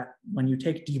 meaning that when you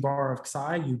take d bar of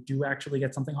psi, you do actually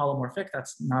get something holomorphic.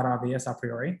 That's not obvious a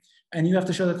priori. And you have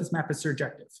to show that this map is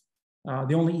surjective.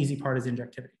 The only easy part is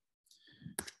injectivity.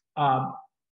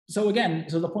 So again,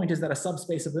 so the point is that a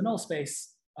subspace of the null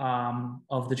space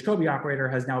of the Jacobi operator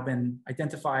has now been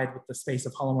identified with the space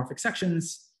of holomorphic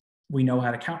sections. We know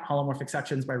how to count holomorphic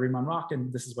sections by Riemann rock,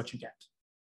 and this is what you get.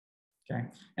 Okay,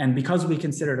 and because we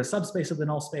considered a subspace of the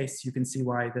null space, you can see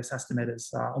why this estimate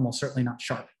is almost certainly not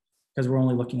sharp, because we're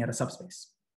only looking at a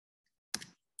subspace.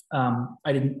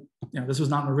 This was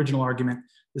not an original argument.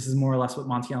 This is more or less what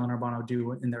Montiel and Urbano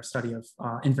do in their study of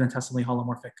infinitesimally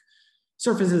holomorphic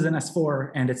surfaces in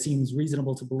S4, and it seems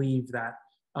reasonable to believe that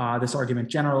this argument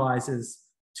generalizes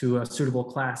to a suitable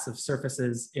class of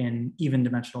surfaces in even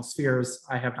dimensional spheres.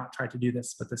 I have not tried to do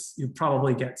this, but this, you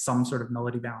probably get some sort of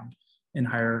nullity bound in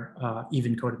higher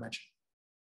even codimension.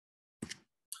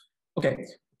 Okay,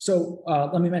 so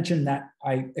let me mention that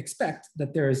I expect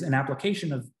that there is an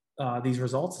application of these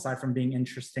results, aside from being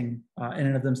interesting in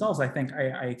and of themselves. I think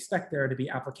I expect there to be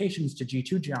applications to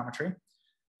G2 geometry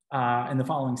in the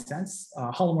following sense.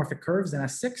 Holomorphic curves in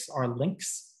S6 are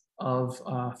links of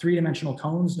three-dimensional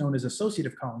cones known as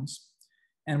associative cones.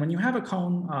 And when you have a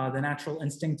cone, the natural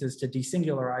instinct is to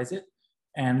desingularize it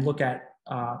and look at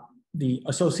the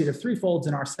associative threefolds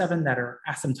in R7 that are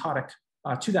asymptotic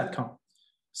to that cone.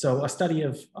 So a study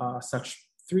of such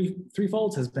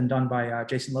threefolds has been done by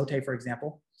Jason Lotte, for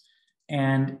example.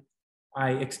 And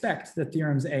I expect that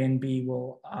theorems A and B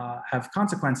will have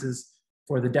consequences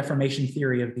for the deformation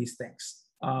theory of these things.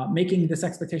 Making this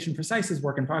expectation precise is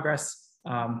work in progress.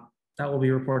 That will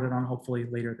be reported on hopefully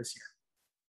later this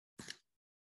year.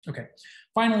 Okay,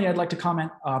 finally, I'd like to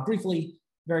comment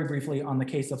very briefly on the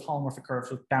case of holomorphic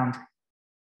curves with boundary.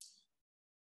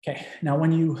 Okay, now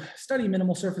when you study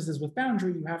minimal surfaces with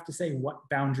boundary, you have to say what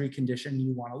boundary condition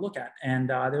you want to look at. And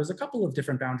there's a couple of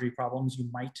different boundary problems you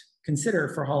might consider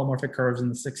for holomorphic curves in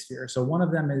the sixth sphere. So one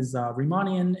of them is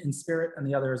Riemannian in spirit, and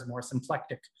the other is more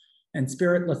symplectic in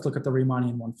spirit. Let's look at the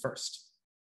Riemannian one first.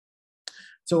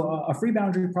 So a free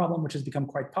boundary problem, which has become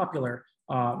quite popular,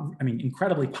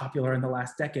 incredibly popular in the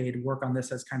last decade, work on this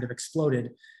has kind of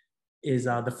exploded, is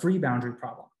the free boundary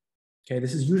problem. Okay,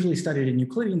 this is usually studied in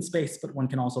Euclidean space, but one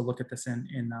can also look at this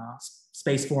in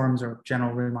space forms or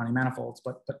general Riemannian manifolds,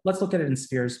 but let's look at it in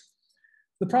spheres.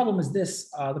 The problem is this,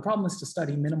 the problem is to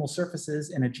study minimal surfaces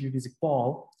in a geodesic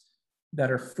ball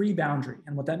that are free boundary.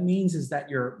 And what that means is that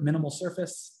your minimal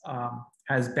surface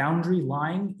has boundary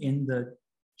lying in the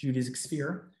geodesic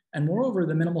sphere. And moreover,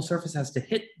 the minimal surface has to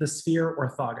hit the sphere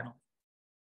orthogonally.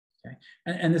 Okay.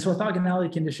 And this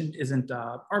orthogonality condition isn't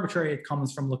arbitrary. It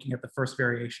comes from looking at the first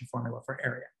variation formula for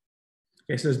area.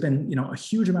 Okay, so there's been a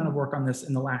huge amount of work on this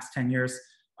in the last 10 years.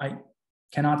 I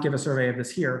cannot give a survey of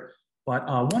this here, but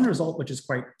one result which is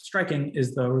quite striking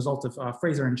is the result of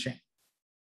Fraser and Shane.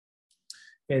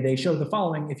 Okay, they show the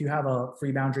following: if you have a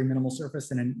free boundary minimal surface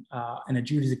in a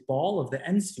geodesic ball of the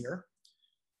n sphere,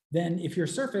 then if your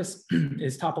surface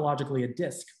is topologically a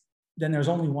disk, then there's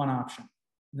only one option.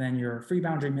 Then your free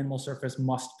boundary minimal surface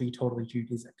must be totally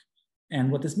geodesic. And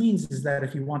what this means is that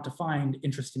if you want to find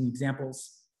interesting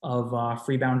examples of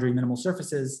free boundary minimal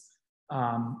surfaces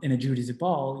in a geodesic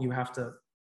ball, you have to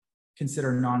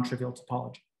consider non-trivial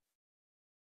topology.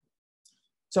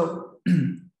 So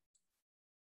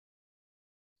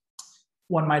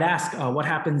one might ask, what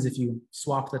happens if you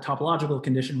swap the topological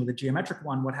condition with a geometric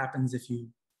one? What happens if you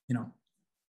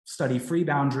study free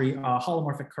boundary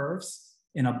holomorphic curves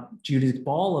in a geodesic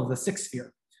ball of the sixth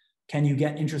sphere? Can you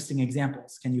get interesting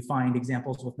examples? Can you find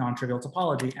examples with non-trivial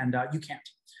topology? And you can't.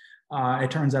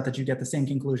 It turns out that you get the same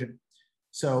conclusion.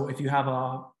 So if you have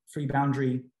a free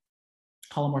boundary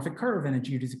holomorphic curve in a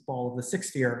geodesic ball of the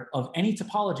sixth sphere of any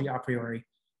topology a priori,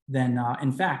 then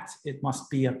in fact, it must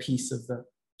be a piece of the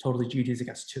totally geodesic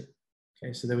S2.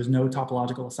 Okay, so there was no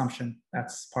topological assumption.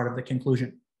 That's part of the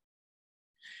conclusion.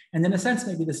 And in a sense,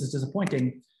 maybe this is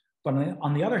disappointing, but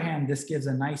on the other hand, this gives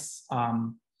a nice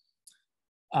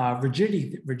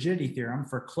rigidity theorem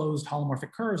for closed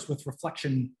holomorphic curves with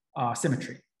reflection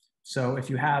symmetry. So if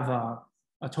you have a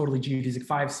totally geodesic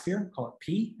 5 sphere, call it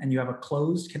P, and you have a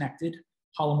closed connected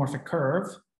holomorphic curve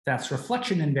that's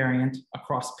reflection invariant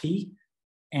across P,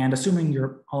 and assuming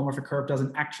your holomorphic curve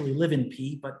doesn't actually live in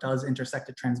P, but does intersect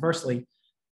it transversely,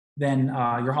 then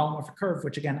your holomorphic curve,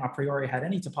 which again, a priori had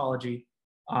any topology,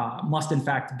 must in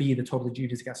fact be the totally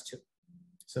geodesic S2.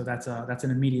 So that's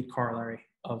an immediate corollary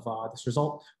of this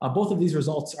result. Both of these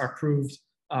results are proved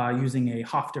using a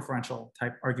Hopf differential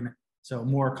type argument. So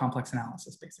more complex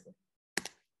analysis, basically.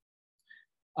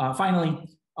 Finally,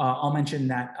 I'll mention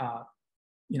that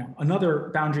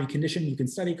another boundary condition you can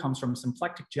study comes from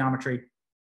symplectic geometry.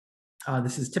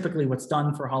 This is typically what's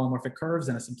done for holomorphic curves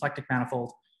in a symplectic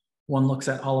manifold. One looks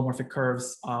at holomorphic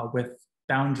curves with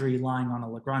boundary lying on a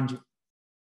Lagrangian.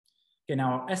 Okay,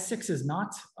 now S6 is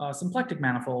not a symplectic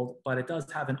manifold, but it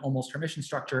does have an almost Hermitian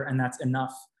structure, and that's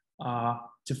enough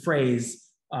to phrase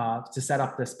to set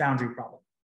up this boundary problem.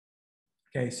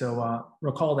 Okay, so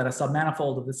recall that a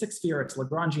submanifold of the sixth sphere, it's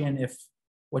Lagrangian if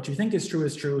what you think is true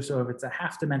is true. So if it's a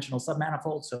half-dimensional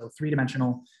submanifold, so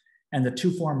 3-dimensional, and the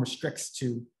 2 form restricts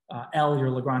to L, your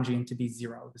Lagrangian, to be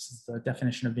 0. This is the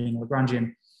definition of being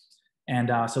Lagrangian.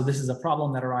 And so this is a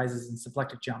problem that arises in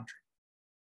symplectic geometry.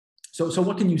 So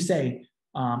what can you say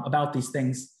about these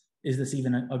things? Is this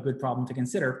even a good problem to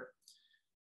consider?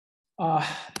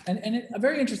 A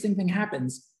very interesting thing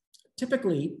happens.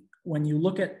 Typically, when you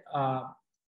look at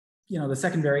the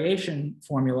second variation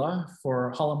formula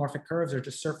for holomorphic curves or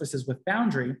just surfaces with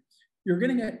boundary, you're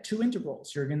going to get two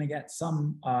integrals. You're going to get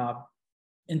some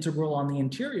integral on the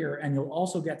interior, and you'll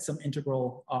also get some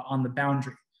integral on the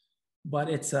boundary. But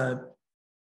it's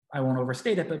I won't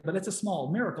overstate it, but it's a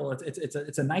small miracle.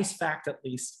 It's a nice fact, at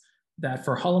least, that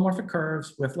for holomorphic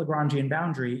curves with Lagrangian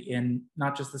boundary in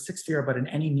not just the sixth sphere, but in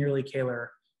any nearly Kähler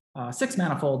six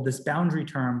manifold, this boundary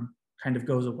term kind of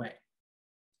goes away.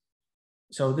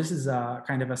 So this is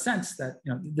kind of a sense that,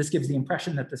 this gives the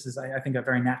impression that this is, I think, a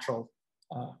very natural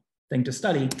thing to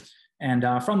study. And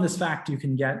from this fact, you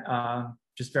can get,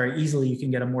 just very easily, you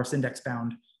can get a Morse index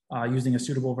bound using a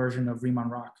suitable version of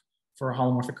Riemann-Roch for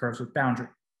holomorphic curves with boundary.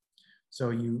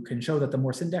 So you can show that the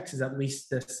Morse index is at least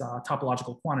this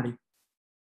topological quantity,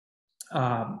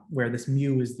 where this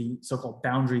mu is the so-called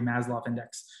boundary Maslov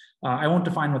index. I won't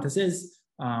define what this is.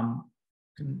 You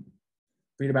can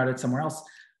read about it somewhere else.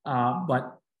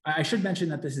 But I should mention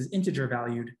that this is integer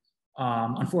valued,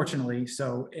 unfortunately.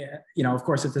 So, of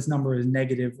course, if this number is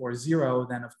negative or zero,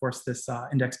 then of course this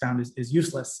index bound is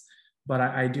useless. But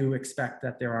I do expect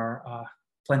that there are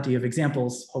plenty of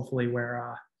examples, hopefully,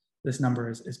 where this number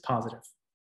is positive.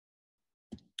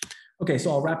 Okay,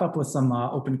 so I'll wrap up with some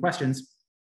open questions.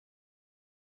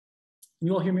 Can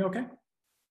you all hear me okay?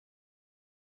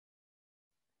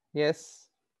 Yes.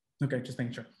 Okay, just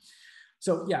making sure.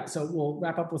 So yeah, so we'll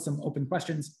wrap up with some open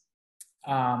questions.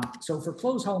 So for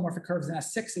closed holomorphic curves in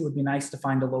S6, it would be nice to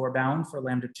find a lower bound for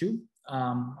lambda 2.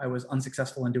 I was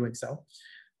unsuccessful in doing so.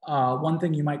 One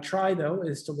thing you might try, though,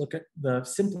 is to look at the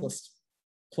simplest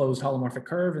closed holomorphic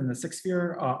curve in the sixth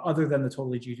sphere, other than the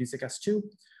totally geodesic S2.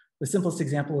 The simplest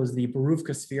example is the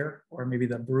Boruvka sphere, or maybe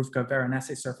the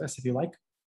Boruvka-Veronese surface, if you like.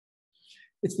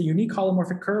 It's the unique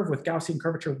holomorphic curve with Gaussian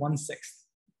curvature 1/6.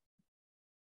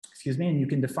 Excuse me, and you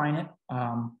can define it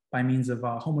by means of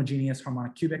homogeneous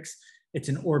harmonic cubics. It's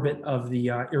an orbit of the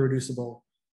irreducible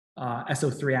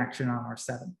SO3 action on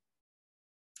R7.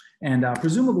 And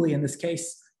presumably in this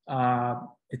case,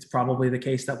 it's probably the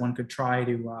case that one could try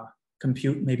to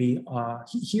compute maybe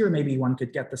here, maybe one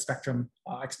could get the spectrum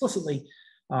explicitly.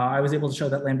 I was able to show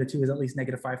that lambda 2 is at least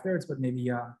 -5/3, but maybe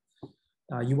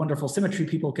you wonderful symmetry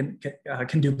people can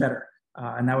do better.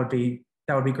 And that would be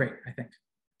great, I think.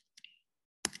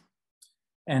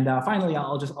 And finally,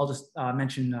 I'll just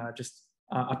mention just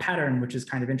a pattern which is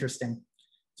kind of interesting.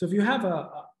 So if you have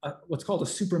what's called a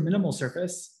super minimal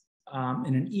surface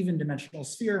in an even dimensional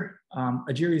sphere,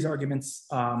 Agiri's arguments,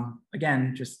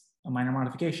 again, just a minor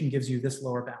modification, gives you this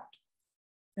lower bound.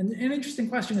 And an interesting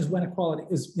question is when equality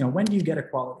is, when do you get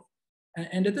equality?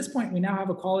 And at this point, we now have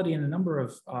equality in a number of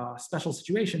special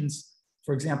situations.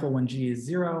 For example, when G is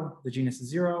 0, the genus is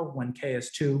 0, when K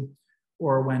is 2,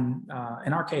 or when,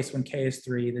 in our case, when K is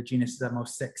 3, the genus is at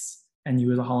most 6, and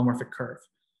U is a holomorphic curve.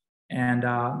 And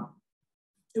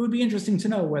it would be interesting to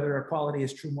know whether equality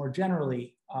is true more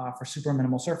generally for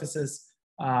superminimal surfaces.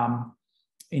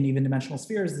 In even dimensional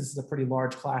spheres, this is a pretty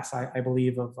large class, I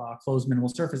believe, of closed minimal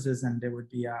surfaces, and it would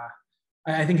be,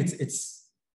 I think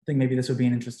I think maybe this would be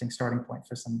an interesting starting point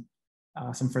for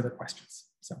some further questions.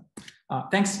 So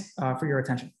thanks for your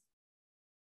attention.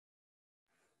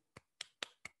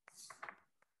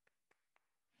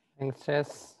 Thanks,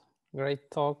 Jess.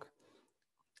 Great talk.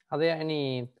 Are there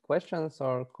any questions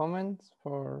or comments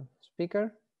for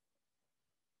speaker?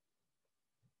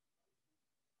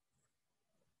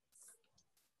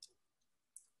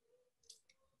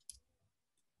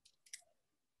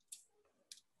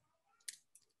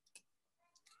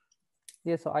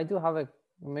 Yeah, so I do have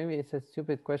maybe it's a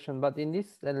stupid question, but in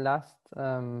this last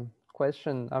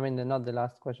question, I mean, not the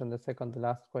last question, the second to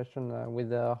last question with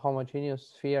the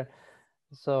homogeneous sphere.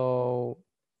 So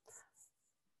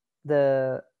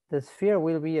the sphere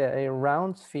will be a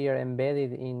round sphere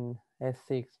embedded in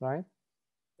S6, right?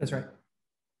 That's right,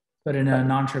 but in a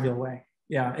non-trivial way.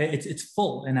 Yeah, it's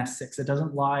full in S6. It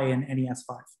doesn't lie in any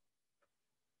S5.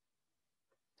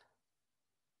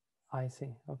 I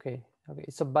see. Okay. Okay.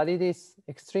 So, but it is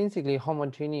extrinsically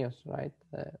homogeneous, right?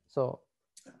 So.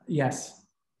 Yes.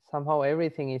 Somehow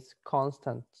everything is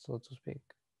constant, so to speak.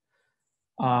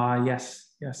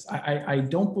 Yes. Yes. I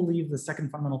don't believe the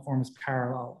second fundamental form is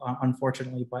parallel,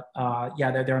 unfortunately, but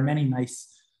yeah, there are many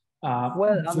nice.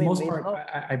 Well, for the most part,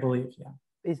 I believe, yeah.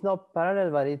 It's not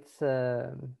parallel, but it's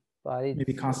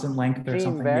maybe constant length or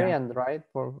something. Invariant, yeah. Right?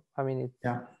 I mean, it's,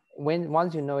 yeah.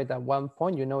 Once you know it at one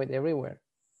point, you know it everywhere.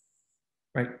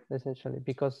 Right. Essentially,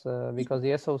 because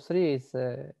the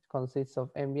SO3 consists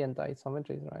of ambient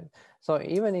isometries, right? So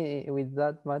even with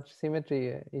that much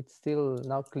symmetry, it's still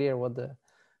now clear what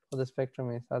what the spectrum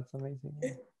is. That's amazing.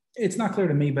 It's not clear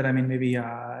to me, but I mean, maybe,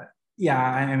 yeah,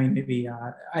 I mean, maybe,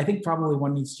 I think probably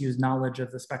one needs to use knowledge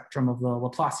of the spectrum of the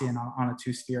Laplacian on a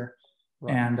two-sphere.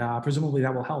 Right. And presumably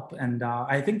that will help. And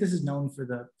I think this is known for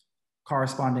the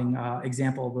corresponding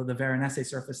example, the Veronese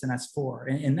surface in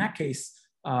S4. In that case,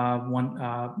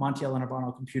 Montiel and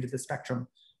Urbano computed the spectrum,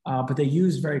 but they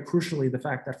used very crucially the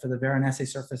fact that for the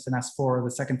Veronese surface in S4,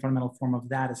 the second fundamental form of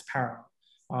that is parallel.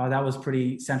 That was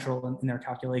pretty central in their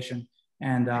calculation.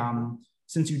 And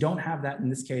since you don't have that in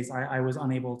this case, I was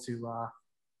unable to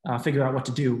figure out what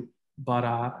to do. But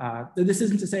this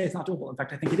isn't to say it's not doable. In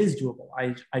fact, I think it is doable.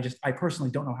 I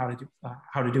personally don't know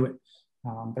how to do it.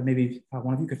 But maybe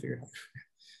one of you could figure it out.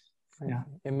 Yeah.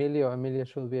 Emilio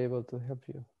should be able to help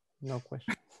you. No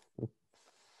question.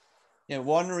 Yeah,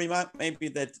 one remark maybe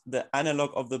that the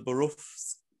analog of the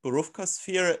Borufka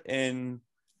sphere in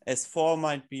S4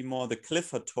 might be more the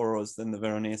Clifford torus than the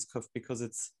Veronese curve because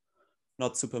it's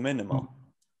not super minimal.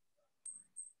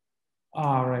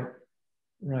 Ah,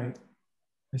 right.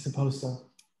 I suppose so.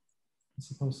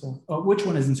 Oh, which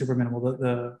one isn't super minimal?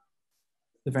 The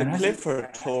Veronese? The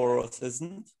Clifford torus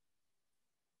isn't.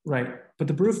 Right, but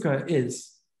the Borufka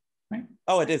is, right?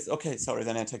 Oh, it is. Okay, sorry,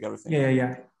 then I take everything. Yeah,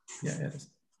 it is.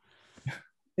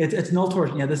 It's null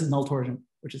torsion. Yeah, this is null torsion,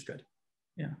 which is good.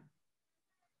 Yeah.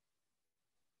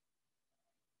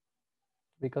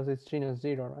 Because it's genus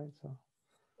 0, right? So.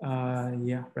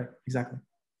 Yeah, right, exactly.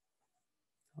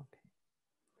 Okay.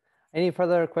 Any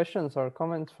further questions or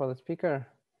comments for the speaker?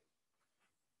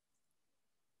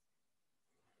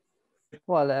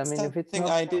 Well, I mean, if it's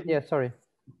not, yeah, sorry,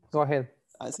 go ahead.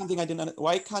 Something I didn't.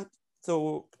 Why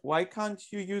can't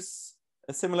you use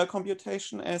a similar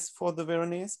computation as for the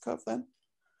Veronese curve then?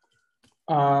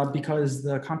 Because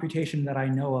the computation that I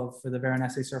know of for the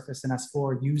Veronese surface in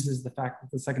S4 uses the fact that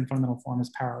the second fundamental form is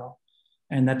parallel.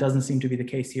 And that doesn't seem to be the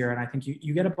case here. And I think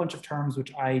you get a bunch of terms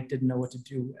which I didn't know what to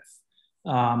do with.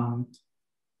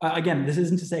 Again, this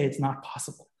isn't to say it's not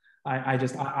possible. I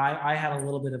had a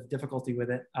little bit of difficulty with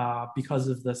it because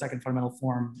of the second fundamental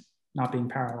form not being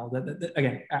parallel.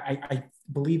 Again, I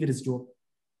believe it is doable.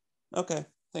 Okay,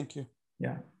 thank you.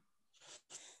 Yeah.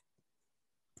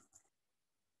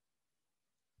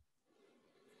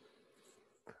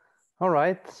 All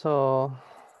right, so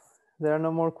there are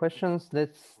no more questions.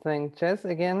 Let's thank Ches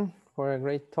again for a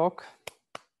great talk.